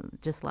ruling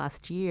just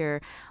last year.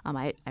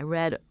 I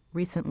read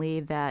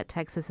recently that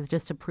Texas has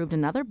just approved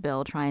another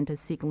bill trying to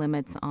seek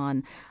limits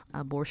on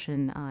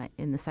abortion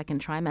in the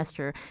second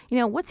trimester. You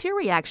know, what's your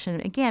reaction,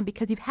 again,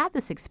 because you've had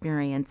this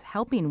experience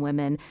helping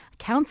women,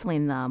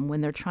 counseling them when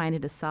they're trying to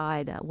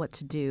decide what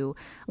to do.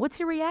 What's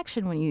your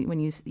reaction when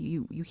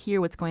you hear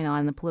what's going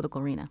on in the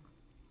political arena?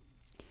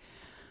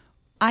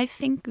 I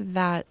think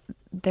that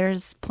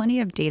there's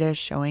plenty of data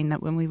showing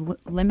that when we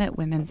limit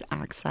women's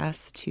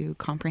access to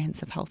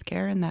comprehensive health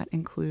care, and that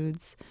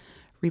includes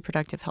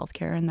reproductive health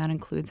care, and that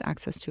includes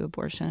access to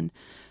abortion,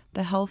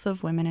 the health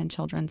of women and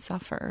children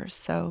suffer.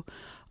 So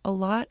a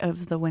lot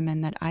of the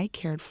women that I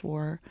cared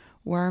for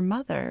were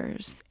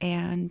mothers,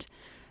 and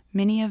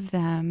many of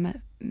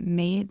them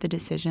made the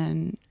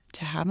decision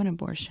to have an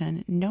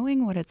abortion,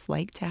 knowing what it's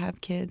like to have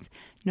kids,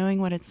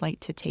 knowing what it's like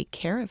to take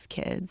care of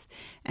kids,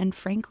 and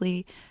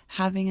frankly,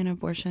 having an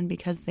abortion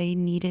because they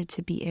needed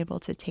to be able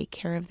to take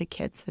care of the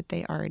kids that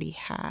they already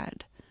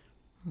had.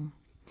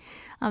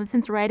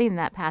 Since writing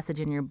that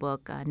passage in your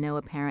book, No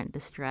Apparent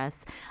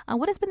Distress,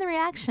 what has been the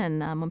reaction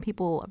when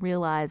people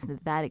realize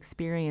that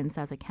experience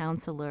as a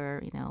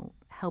counselor,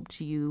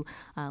 helped you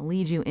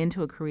lead you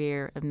into a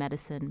career of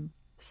medicine?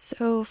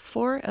 So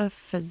for a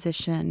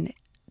physician,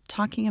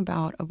 talking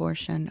about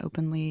abortion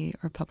openly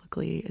or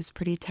publicly is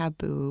pretty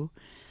taboo.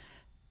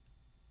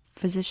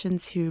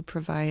 physicians who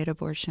provide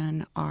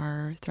abortion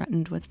are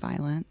threatened with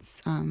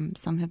violence.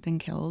 Some have been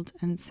killed.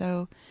 And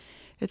so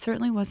it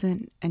certainly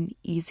wasn't an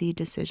easy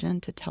decision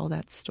to tell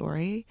that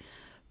story.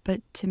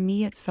 But to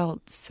me, it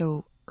felt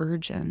so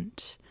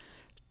urgent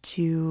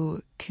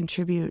to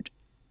contribute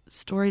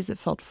stories that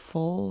felt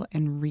full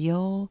and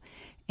real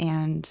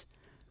and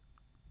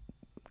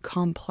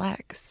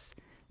complex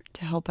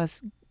to help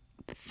us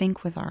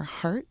think with our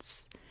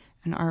hearts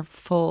and our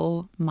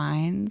full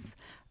minds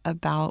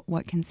about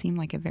what can seem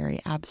like a very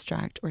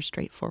abstract or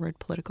straightforward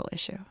political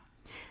issue.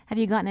 Have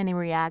you gotten any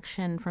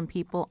reaction from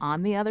people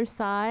on the other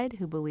side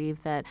who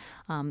believe that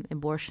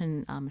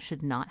abortion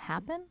should not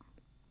happen?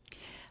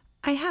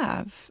 I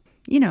have,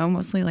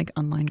 mostly like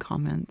online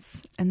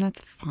comments, and that's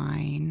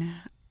fine.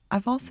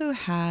 I've also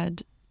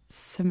had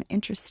some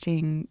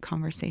interesting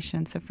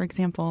conversations. So, for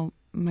example,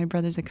 my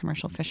brother's a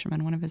commercial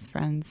fisherman. One of his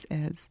friends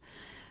is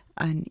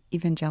an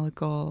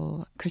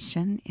evangelical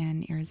Christian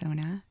in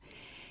Arizona.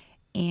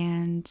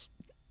 And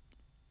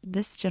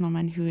this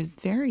gentleman, who is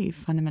very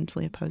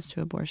fundamentally opposed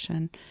to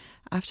abortion,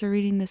 after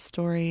reading this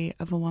story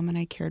of a woman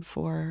I cared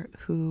for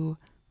who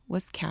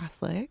was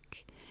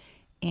Catholic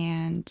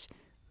and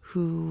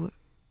who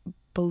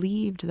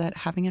believed that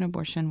having an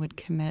abortion would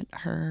commit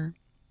her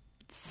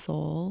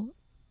soul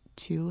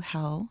to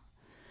hell,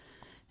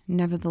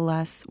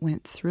 nevertheless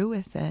went through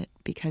with it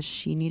because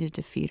she needed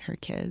to feed her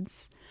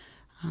kids.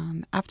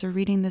 After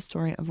reading the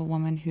story of a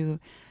woman who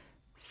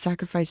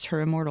sacrificed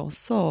her immortal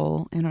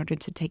soul in order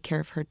to take care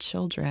of her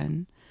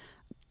children,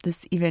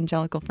 this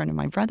evangelical friend of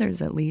my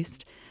brother's, at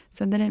least,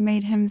 said that it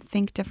made him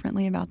think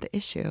differently about the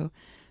issue.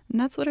 And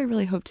that's what I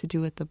really hope to do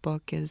with the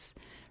book, is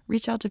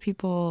reach out to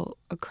people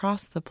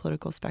across the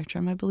political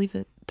spectrum. I believe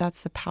that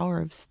that's the power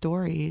of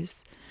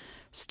stories.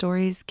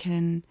 Stories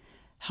can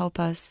help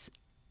us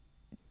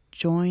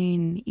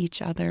join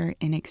each other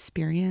in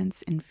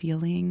experience, in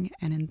feeling,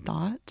 and in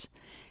thought,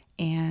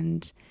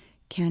 and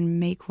can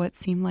make what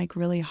seem like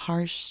really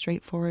harsh,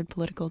 straightforward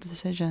political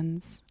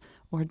decisions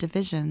or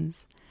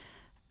divisions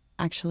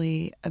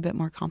actually a bit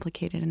more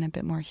complicated and a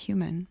bit more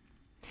human.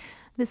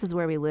 This is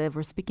Where We Live.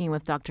 We're speaking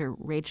with Dr.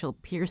 Rachel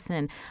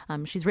Pearson.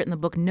 She's written the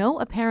book No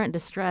Apparent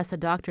Distress, A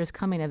Doctor's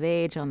Coming of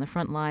Age on the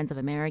Front Lines of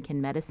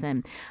American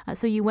Medicine.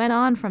 So you went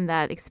on from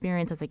that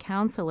experience as a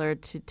counselor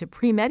to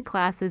pre-med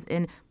classes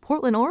in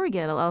Portland,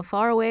 Oregon,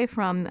 far away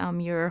from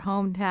your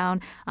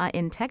hometown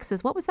in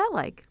Texas. What was that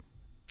like?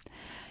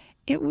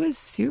 It was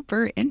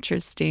super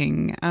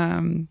interesting.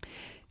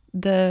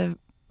 The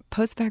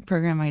post-bac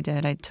program I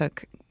did, I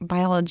took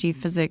biology,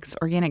 physics,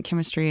 organic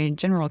chemistry,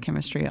 general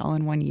chemistry all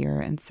in 1 year.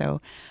 And so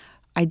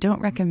I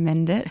don't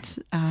recommend it.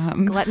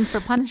 Glutton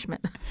for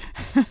punishment.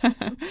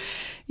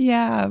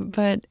 Yeah,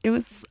 but it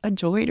was a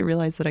joy to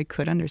realize that I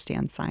could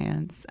understand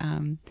science.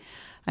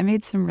 I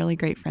made some really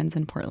great friends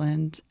in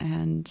Portland.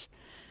 And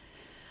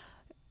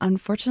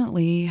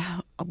unfortunately,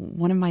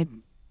 one of my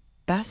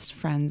best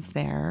friends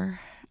there,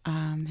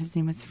 his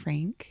name was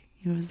Frank.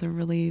 He was a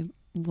really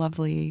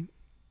lovely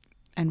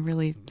and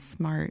really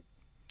smart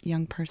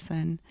young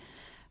person.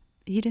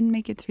 He didn't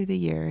make it through the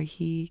year.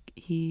 He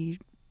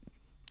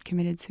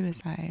committed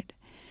suicide.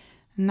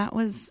 And that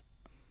was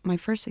my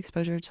first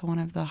exposure to one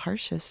of the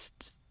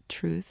harshest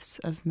truths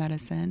of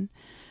medicine,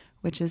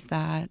 which is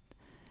that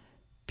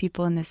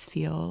people in this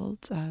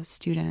field,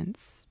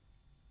 students,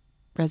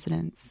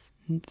 residents,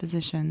 and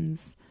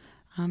physicians,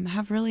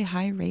 have really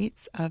high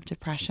rates of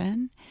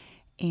depression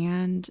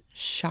and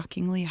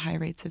shockingly high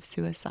rates of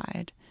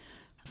suicide.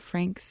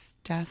 Frank's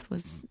death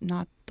was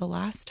not the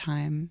last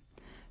time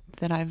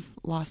that I've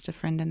lost a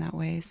friend in that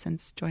way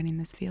since joining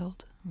this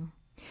field.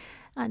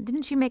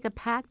 Didn't you make a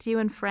pact, you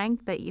and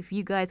Frank, that if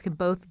you guys could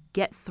both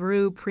get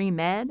through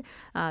pre-med,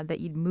 that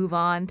you'd move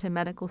on to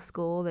medical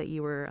school, that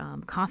you were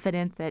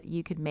confident that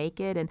you could make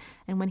it?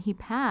 And when he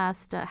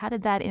passed, how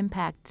did that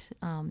impact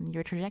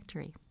your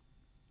trajectory?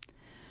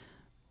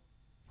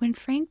 When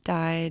Frank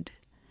died,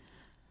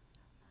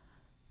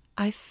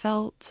 I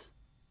felt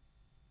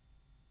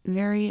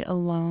very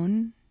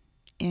alone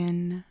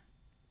in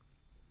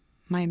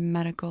my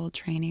medical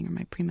training or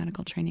my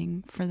pre-medical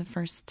training for the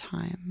first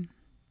time.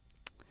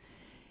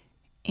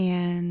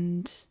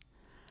 And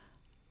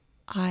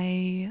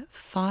I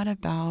thought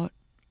about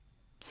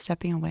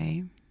stepping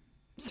away.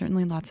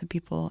 Certainly lots of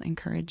people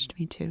encouraged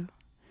me to.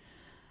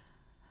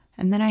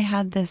 And then I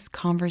had this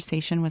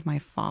conversation with my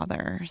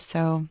father.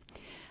 So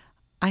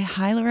I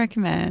highly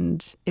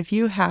recommend, if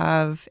you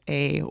have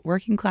a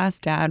working class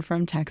dad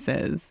from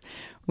Texas,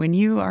 when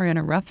you are in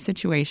a rough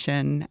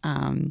situation,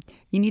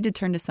 you need to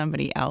turn to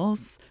somebody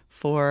else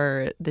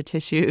for the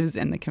tissues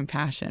and the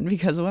compassion.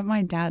 Because what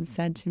my dad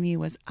said to me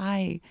was,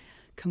 I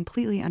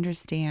completely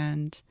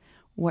understand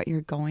what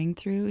you're going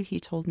through. He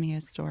told me a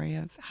story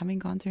of having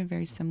gone through a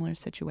very similar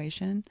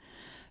situation,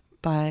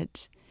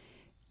 but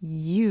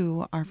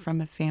you are from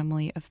a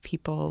family of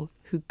people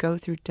who go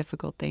through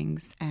difficult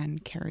things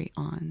and carry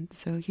on.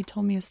 So he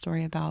told me a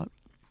story about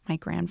my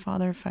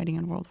grandfather fighting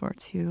in World War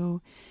II.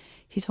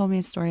 He told me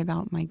a story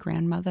about my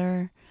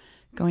grandmother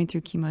going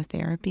through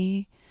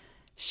chemotherapy.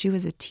 She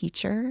was a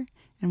teacher,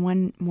 And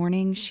one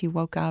morning she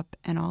woke up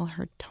and all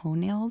her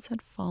toenails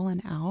had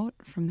fallen out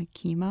from the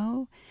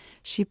chemo.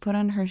 She put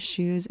on her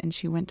shoes and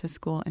she went to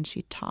school and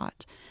she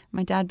taught.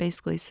 My dad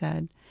basically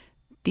said,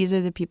 these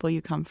are the people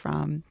you come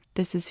from.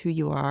 This is who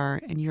you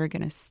are, and you're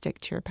going to stick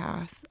to your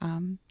path.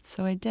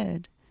 So I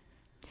did.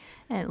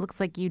 And it looks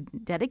like you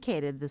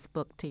dedicated this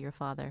book to your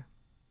father.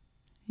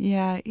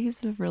 Yeah,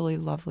 he's a really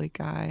lovely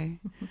guy.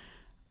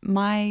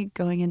 My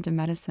going into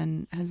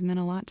medicine has meant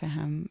a lot to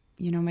him.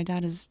 You know, my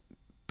dad is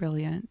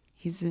brilliant.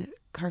 He's a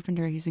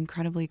carpenter. He's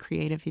incredibly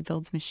creative. He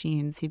builds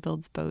machines. He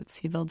builds boats.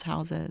 He builds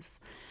houses.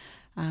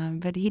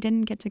 But he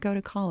didn't get to go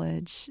to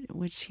college,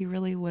 which he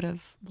really would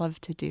have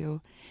loved to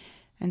do.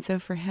 And so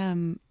for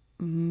him,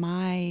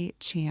 my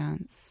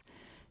chance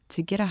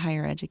to get a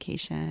higher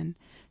education,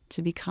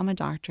 to become a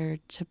doctor,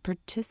 to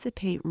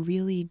participate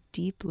really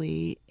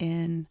deeply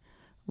in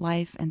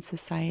life and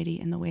society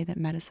in the way that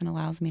medicine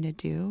allows me to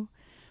do,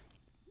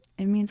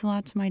 it means a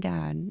lot to my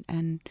dad,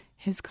 and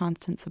his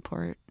constant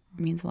support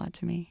means a lot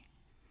to me.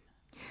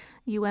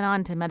 You went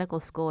on to medical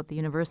school at the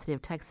University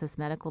of Texas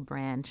Medical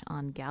Branch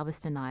on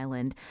Galveston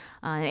Island,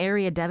 an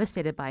area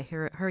devastated by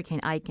Hurricane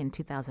Ike in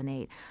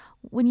 2008.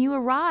 When you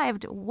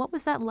arrived, what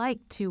was that like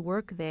to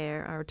work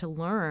there or to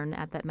learn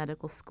at that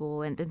medical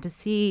school and to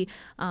see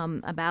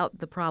about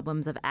the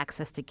problems of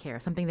access to care,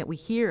 something that we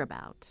hear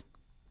about?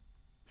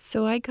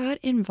 So I got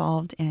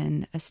involved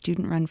in a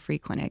student-run free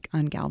clinic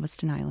on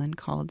Galveston Island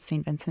called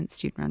St. Vincent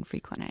Student-Run Free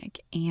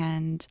Clinic.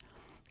 And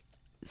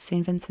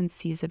St. Vincent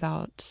sees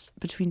about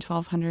between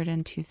 1,200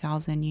 and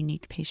 2,000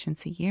 unique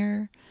patients a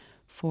year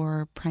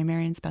for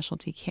primary and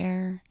specialty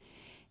care,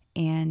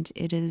 and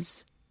it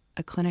is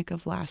a clinic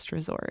of last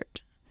resort.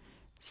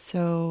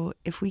 So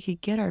if we could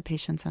get our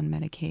patients on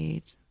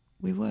Medicaid,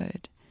 we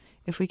would.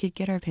 If we could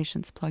get our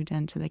patients plugged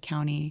into the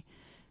county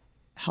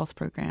health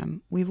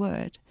program, we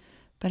would.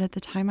 But at the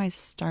time I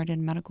started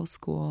medical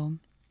school,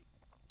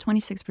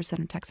 26%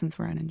 of Texans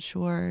were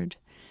uninsured.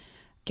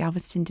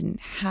 Galveston didn't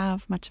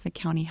have much of a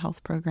county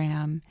health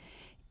program,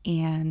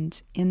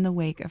 and in the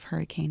wake of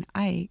Hurricane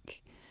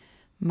Ike,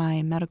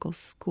 my medical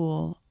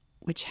school,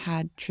 which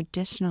had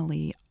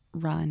traditionally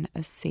run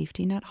a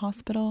safety net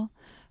hospital,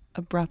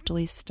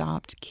 abruptly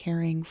stopped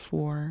caring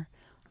for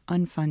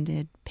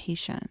unfunded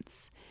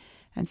patients.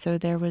 And so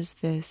there was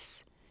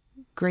this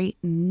great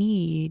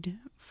need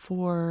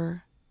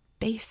for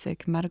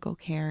basic medical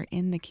care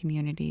in the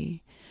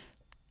community,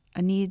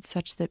 a need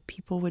such that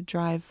people would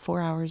drive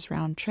 4 hours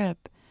round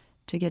trip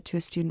to get to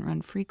a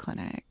student-run free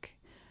clinic,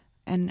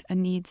 and a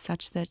need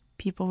such that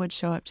people would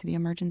show up to the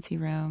emergency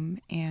room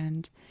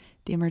and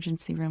the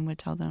emergency room would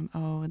tell them,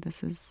 oh,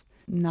 this is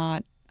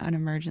not an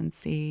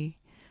emergency.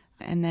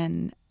 And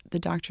then the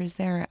doctors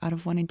there, out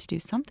of wanting to do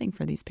something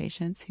for these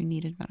patients who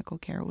needed medical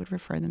care, would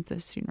refer them to the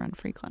student-run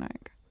free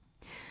clinic.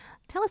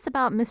 Tell us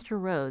about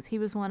Mr. Rose. He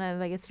was one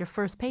of, I guess, your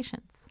first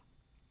patients.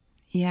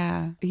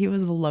 Yeah, he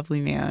was a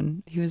lovely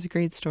man. He was a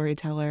great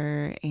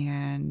storyteller,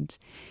 and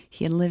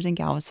he had lived in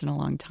Galveston a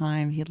long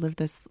time. He had lived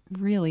this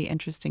really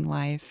interesting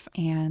life,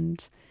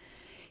 and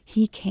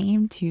he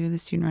came to the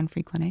student-run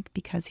free clinic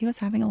because he was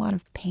having a lot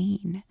of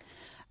pain.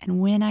 And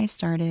when I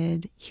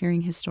started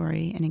hearing his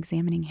story and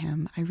examining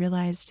him, I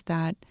realized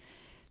that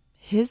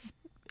his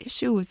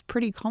issue was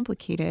pretty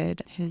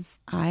complicated. His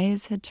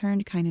eyes had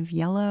turned kind of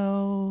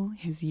yellow.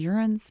 His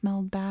urine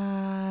smelled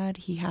bad.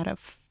 He had a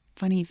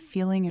funny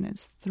feeling in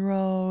his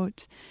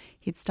throat.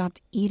 He'd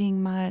stopped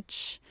eating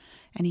much,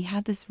 and he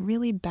had this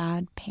really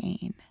bad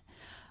pain.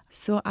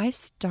 So I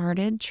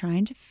started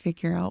trying to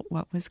figure out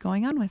what was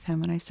going on with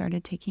him, and I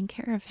started taking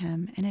care of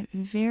him. And it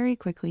very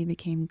quickly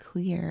became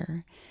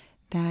clear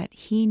that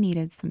he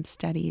needed some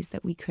studies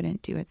that we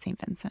couldn't do at St.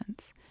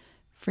 Vincent's.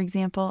 For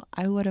example,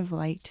 I would have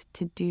liked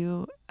to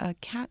do a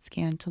CAT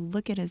scan to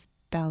look at his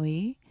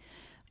belly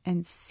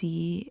and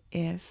see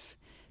if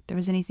there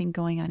was anything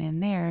going on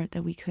in there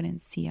that we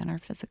couldn't see on our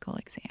physical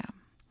exam.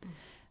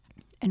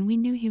 And we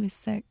knew he was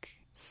sick,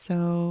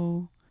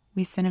 so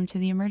we sent him to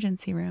the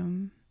emergency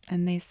room,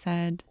 and they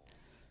said,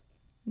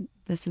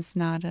 this is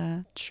not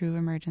a true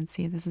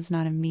emergency. This is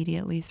not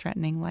immediately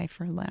threatening life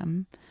or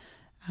limb.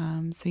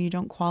 So you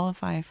don't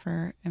qualify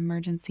for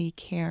emergency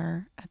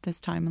care at this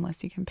time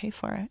unless you can pay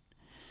for it.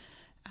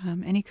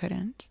 And he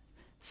couldn't.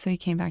 So he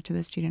came back to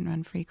the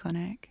student-run free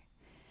clinic.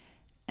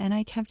 And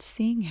I kept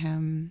seeing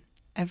him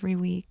every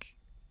week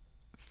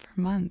for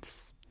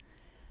months.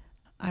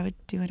 I would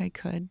do what I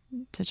could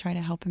to try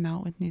to help him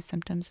out with new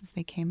symptoms as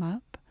they came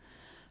up.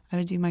 I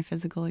would do my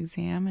physical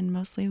exam, and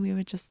mostly we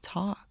would just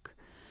talk.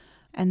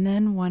 And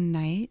then one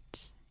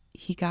night,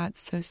 he got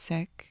so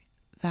sick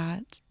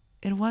that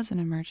it was an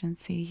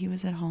emergency. He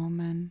was at home,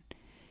 and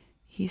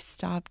he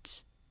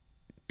stopped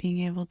being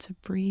able to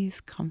breathe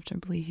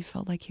comfortably. He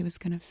felt like he was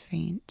going to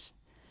faint.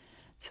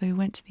 So he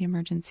went to the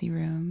emergency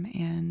room,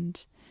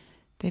 and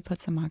they put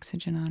some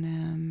oxygen on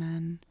him,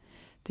 and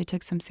they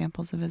took some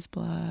samples of his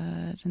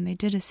blood, and they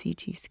did a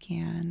CT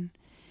scan,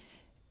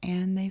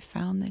 and they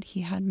found that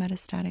he had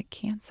metastatic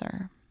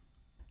cancer.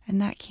 And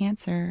that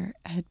cancer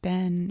had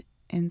been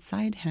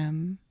inside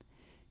him,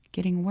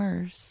 getting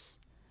worse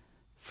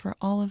for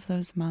all of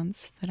those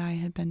months that I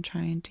had been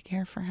trying to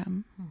care for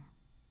him.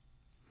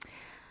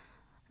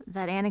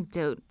 That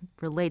anecdote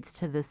relates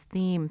to this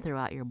theme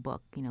throughout your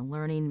book,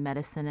 learning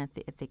medicine at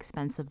the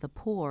expense of the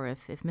poor.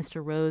 If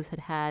Mr. Rose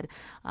had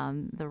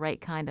the right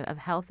kind of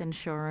health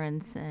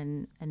insurance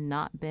and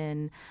not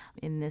been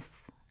in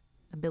this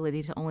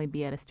ability to only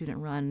be at a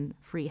student-run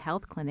free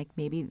health clinic,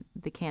 maybe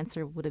the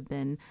cancer would have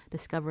been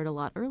discovered a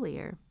lot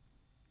earlier.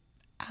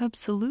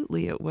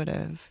 Absolutely, it would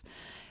have.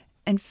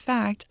 In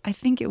fact, I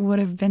think it would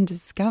have been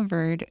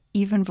discovered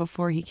even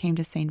before he came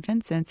to St.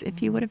 Vincent's if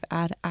he would have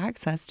had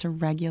access to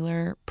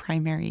regular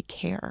primary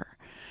care.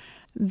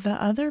 The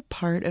other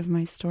part of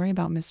my story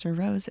about Mr.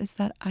 Rose is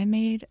that I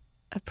made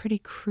a pretty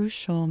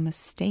crucial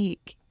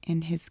mistake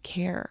in his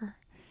care.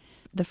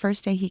 The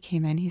first day he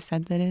came in, he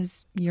said that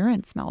his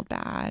urine smelled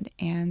bad.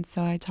 And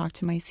so I talked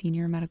to my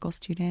senior medical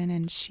student,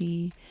 and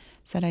she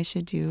said I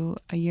should do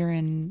a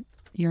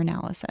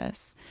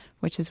urinalysis,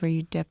 which is where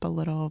you dip a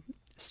little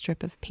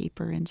strip of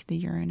paper into the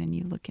urine and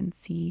you look and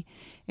see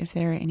if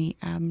there are any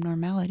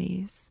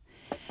abnormalities.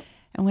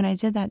 And when I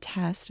did that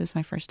test, it was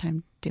my first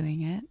time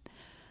doing it,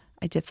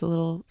 I dipped the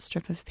little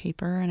strip of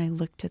paper and I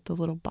looked at the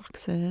little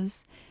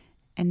boxes,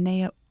 and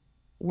they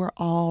were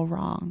all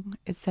wrong.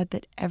 It said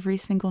that every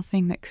single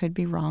thing that could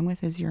be wrong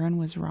with his urine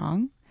was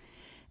wrong.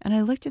 And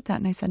I looked at that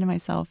and I said to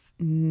myself,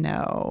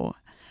 no,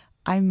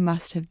 I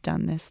must have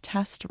done this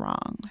test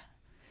wrong.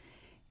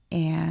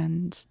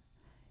 And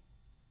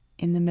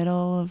in the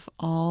middle of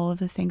all of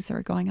the things that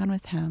were going on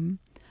with him,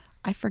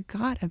 I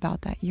forgot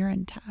about that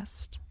urine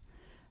test.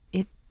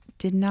 It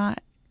did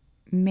not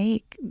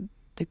make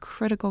the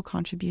critical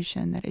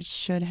contribution that it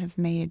should have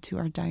made to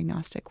our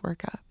diagnostic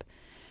workup,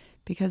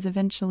 because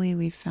eventually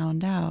we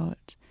found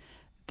out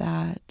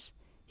that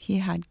he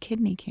had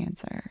kidney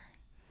cancer.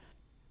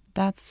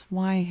 That's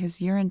why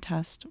his urine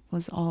test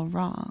was all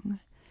wrong.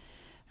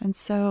 And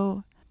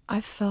so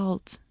I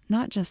felt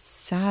not just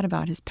sad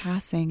about his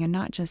passing and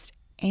not just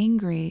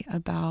angry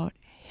about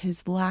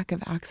his lack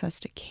of access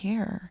to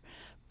care,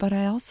 but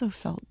I also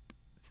felt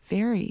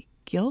very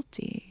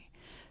guilty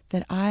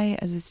that I,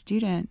 as a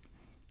student,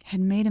 had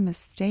made a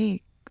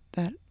mistake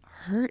that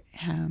hurt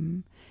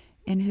him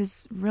in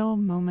his real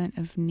moment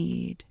of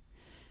need.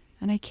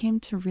 And I came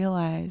to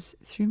realize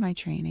through my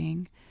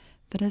training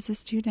that as a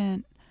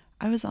student,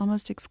 I was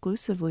almost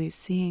exclusively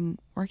seeing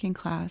working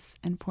class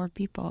and poor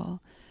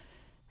people.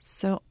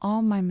 So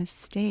all my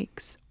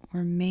mistakes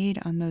were made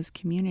on those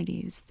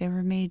communities. They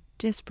were made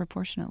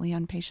disproportionately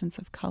on patients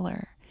of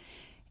color.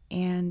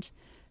 And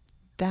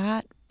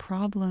that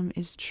problem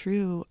is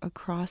true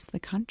across the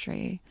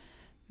country.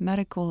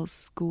 Medical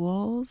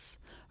schools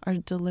are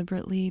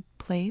deliberately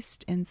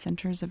placed in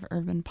centers of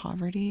urban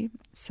poverty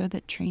so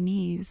that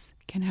trainees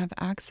can have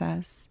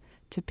access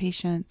to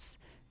patients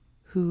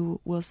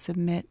who will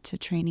submit to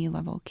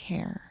trainee-level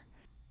care.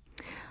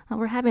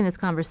 We're having this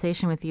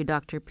conversation with you,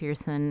 Dr.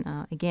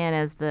 Pearson, again,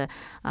 as the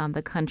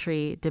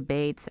country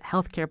debates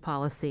healthcare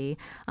policy.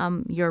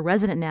 You're a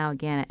resident now,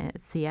 again,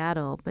 at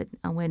Seattle, but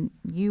when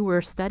you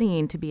were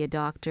studying to be a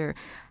doctor,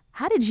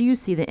 how did you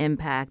see the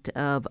impact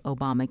of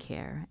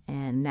Obamacare?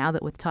 And now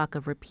that with talk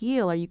of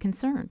repeal, are you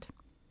concerned?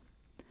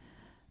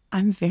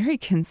 I'm very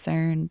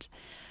concerned.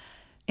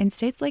 In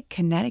states like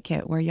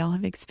Connecticut, where y'all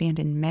have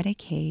expanded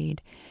Medicaid,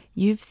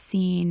 you've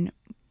seen,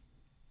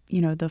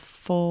 the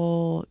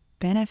full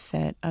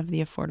benefit of the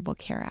Affordable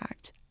Care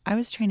Act. I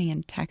was training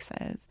in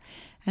Texas,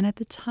 and at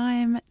the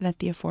time that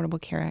the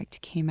Affordable Care Act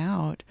came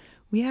out,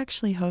 we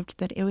actually hoped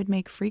that it would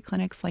make free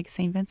clinics like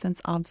St.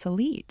 Vincent's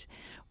obsolete.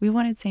 We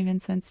wanted St.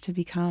 Vincent's to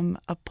become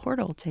a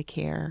portal to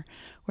care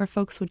where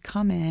folks would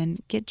come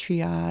in, get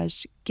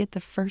triaged, get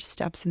the first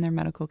steps in their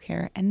medical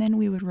care, and then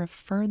we would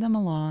refer them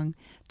along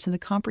to the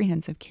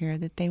comprehensive care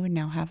that they would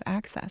now have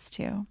access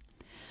to.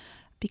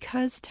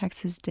 Because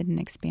Texas didn't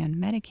expand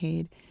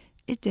Medicaid,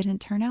 it didn't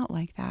turn out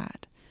like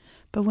that.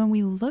 But when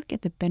we look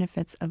at the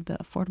benefits of the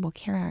Affordable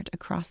Care Act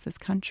across this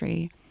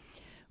country,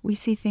 we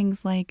see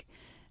things like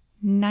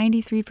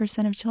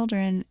 93% of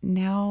children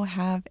now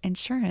have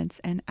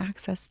insurance and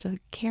access to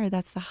care.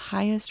 That's the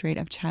highest rate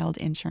of child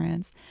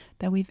insurance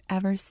that we've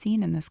ever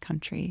seen in this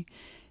country.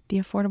 The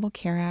Affordable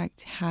Care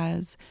Act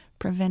has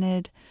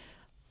prevented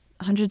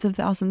hundreds of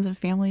thousands of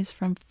families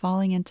from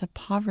falling into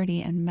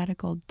poverty and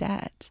medical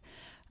debt,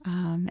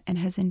 and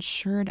has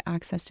ensured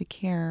access to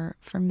care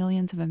for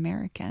millions of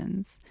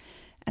Americans.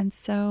 And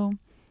so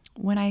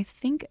when I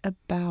think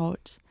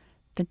about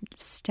the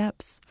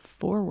steps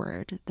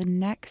forward, the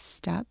next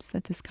steps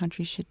that this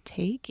country should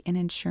take in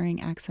ensuring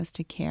access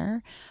to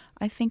care,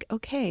 I think,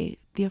 okay,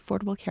 the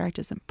Affordable Care Act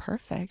isn't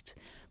perfect,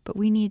 but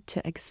we need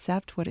to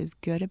accept what is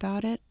good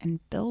about it and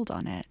build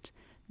on it,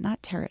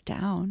 not tear it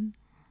down.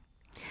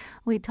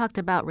 We talked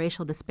about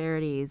racial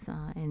disparities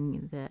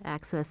in the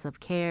access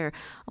of care.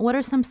 What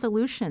are some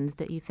solutions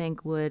that you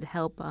think would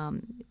help,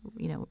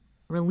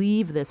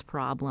 relieve this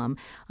problem?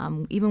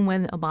 Even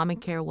when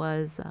Obamacare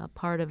was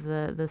part of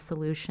the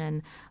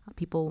solution,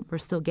 people were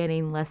still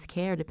getting less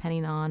care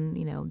depending on,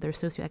 their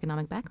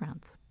socioeconomic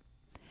backgrounds.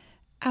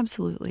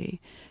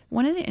 Absolutely.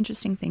 One of the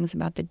interesting things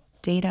about the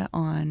data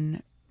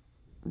on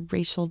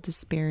racial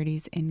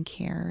disparities in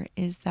care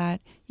is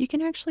that you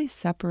can actually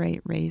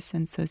separate race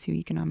and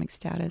socioeconomic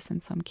status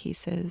in some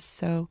cases.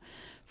 So,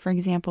 for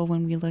example,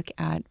 when we look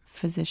at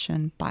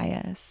physician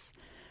bias,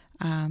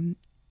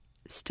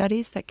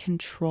 studies that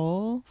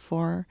control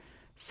for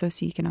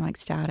socioeconomic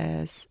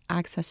status,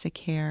 access to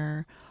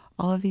care,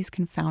 all of these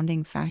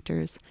confounding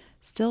factors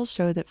still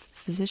show that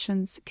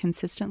physicians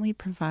consistently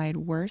provide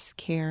worse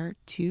care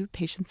to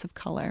patients of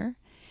color.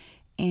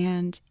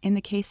 And in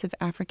the case of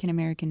African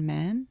American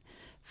men,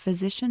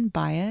 physician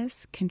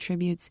bias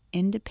contributes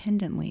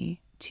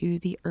independently to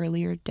the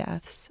earlier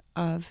deaths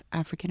of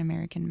African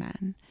American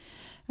men.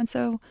 And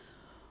so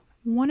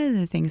one of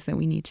the things that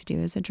we need to do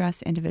is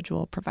address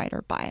individual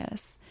provider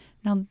bias.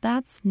 Now,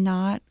 that's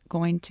not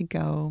going to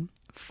go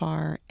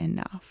far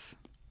enough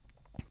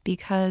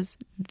because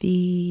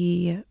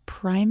the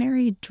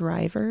primary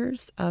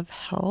drivers of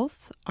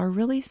health are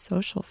really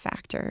social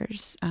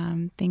factors,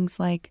 things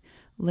like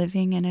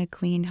living in a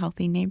clean,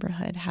 healthy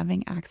neighborhood,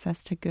 having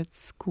access to good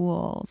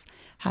schools,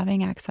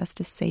 having access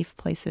to safe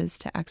places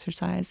to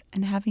exercise,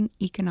 and having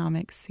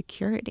economic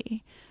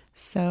security.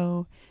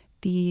 So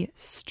the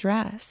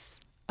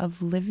stress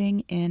of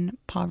living in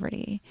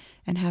poverty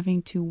and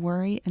having to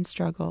worry and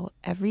struggle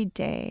every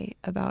day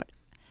about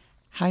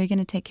how you're going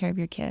to take care of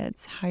your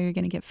kids, how you're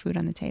going to get food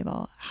on the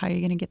table, how you're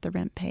going to get the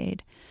rent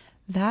paid,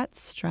 that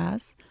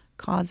stress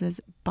causes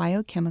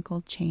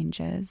biochemical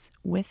changes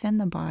within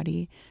the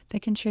body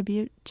that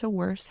contribute to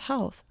worse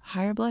health,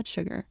 higher blood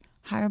sugar,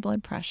 higher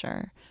blood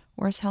pressure,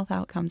 worse health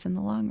outcomes in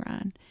the long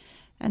run.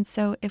 And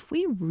so if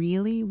we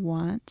really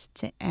want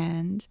to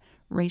end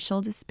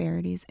racial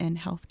disparities in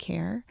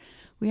healthcare,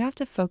 we have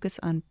to focus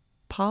on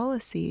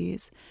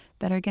policies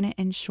that are going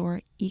to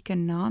ensure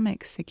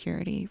economic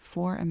security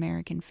for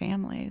American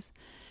families.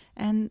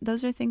 And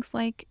those are things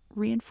like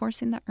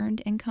reinforcing the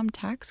earned income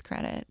tax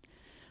credit.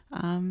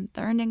 The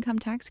earned income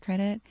tax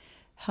credit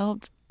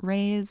helped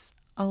raise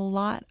a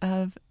lot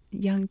of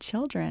young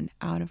children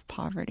out of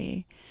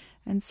poverty.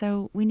 And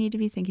so we need to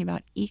be thinking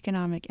about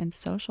economic and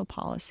social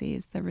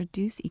policies that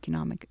reduce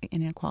economic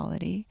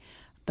inequality.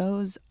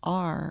 Those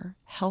are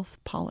health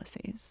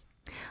policies.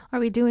 Are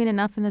we doing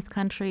enough in this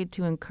country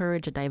to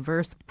encourage a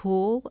diverse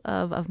pool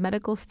of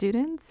medical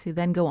students who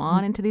then go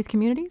on into these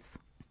communities?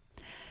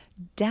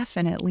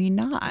 Definitely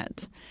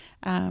not.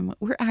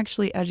 We're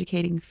actually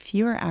educating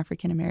fewer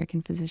African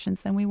American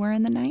physicians than we were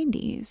in the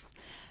 90s.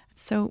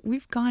 So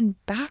we've gone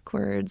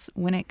backwards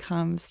when it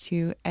comes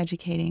to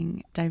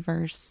educating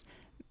diverse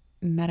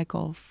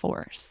medical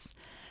force.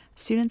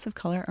 Students of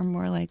color are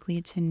more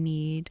likely to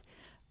need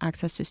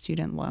access to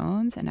student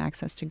loans and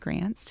access to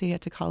grants to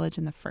get to college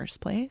in the first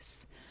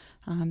place.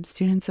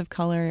 Students of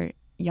color,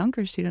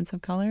 younger students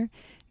of color,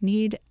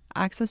 need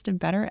access to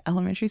better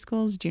elementary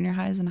schools, junior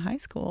highs, and high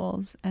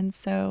schools. And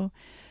so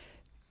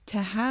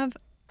to have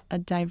a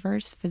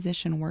diverse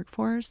physician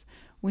workforce,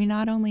 we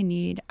not only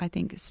need, I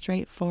think,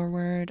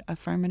 straightforward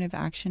affirmative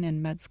action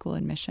in med school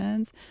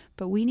admissions,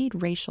 but we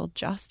need racial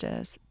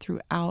justice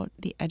throughout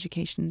the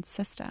education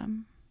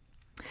system.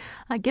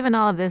 Given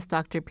all of this,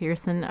 Dr.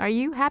 Pearson, are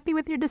you happy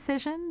with your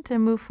decision to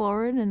move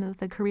forward in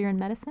the career in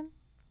medicine?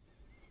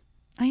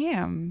 I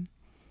am.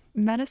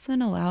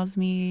 Medicine allows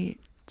me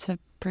to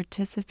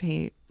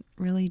participate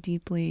really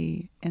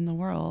deeply in the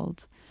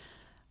world.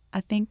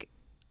 I think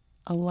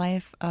a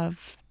life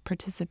of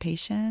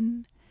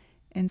participation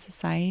in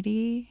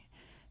society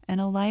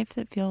and a life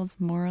that feels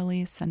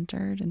morally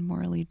centered and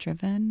morally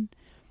driven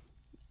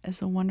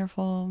is a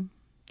wonderful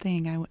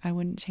thing. I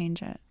wouldn't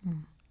change it.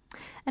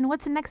 And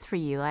what's next for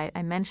you?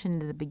 I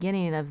mentioned at the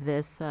beginning of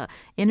this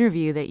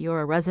interview that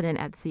you're a resident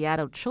at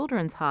Seattle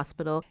Children's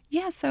Hospital.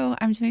 Yeah, so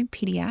I'm doing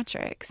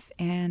pediatrics,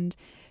 and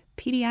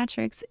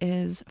pediatrics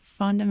is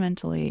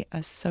fundamentally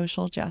a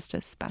social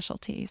justice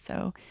specialty.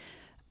 So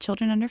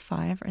children under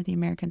 5 are the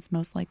Americans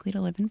most likely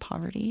to live in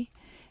poverty.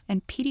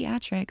 And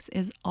pediatrics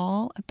is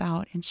all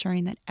about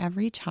ensuring that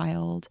every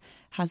child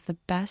has the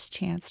best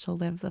chance to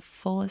live the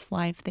fullest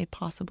life they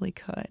possibly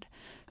could.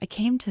 I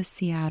came to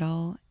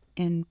Seattle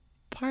in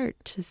part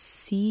to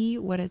see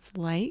what it's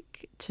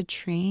like to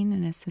train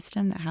in a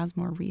system that has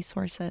more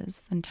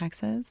resources than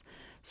Texas,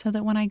 so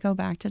that when I go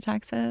back to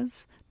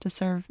Texas to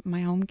serve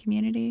my home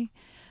community,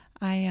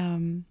 I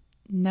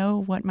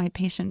know what my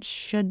patients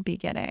should be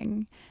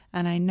getting,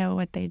 and I know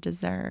what they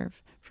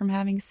deserve from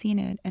having seen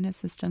it in a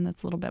system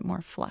that's a little bit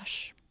more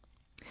flush.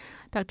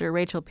 Dr.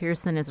 Rachel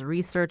Pearson is a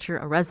researcher,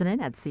 a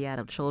resident at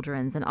Seattle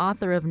Children's, and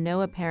author of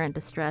No Apparent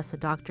Distress, a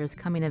doctor's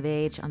coming of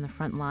age on the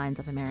front lines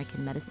of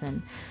American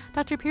medicine.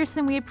 Dr.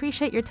 Pearson, we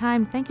appreciate your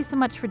time. Thank you so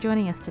much for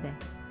joining us today.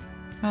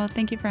 Well,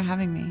 thank you for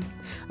having me.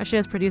 Our show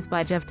is produced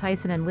by Jeff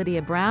Tyson and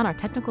Lydia Brown. Our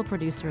technical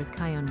producer is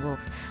Kyone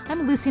Wolf.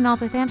 I'm Lucy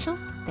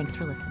Nalpathanchel. Thanks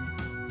for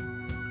listening.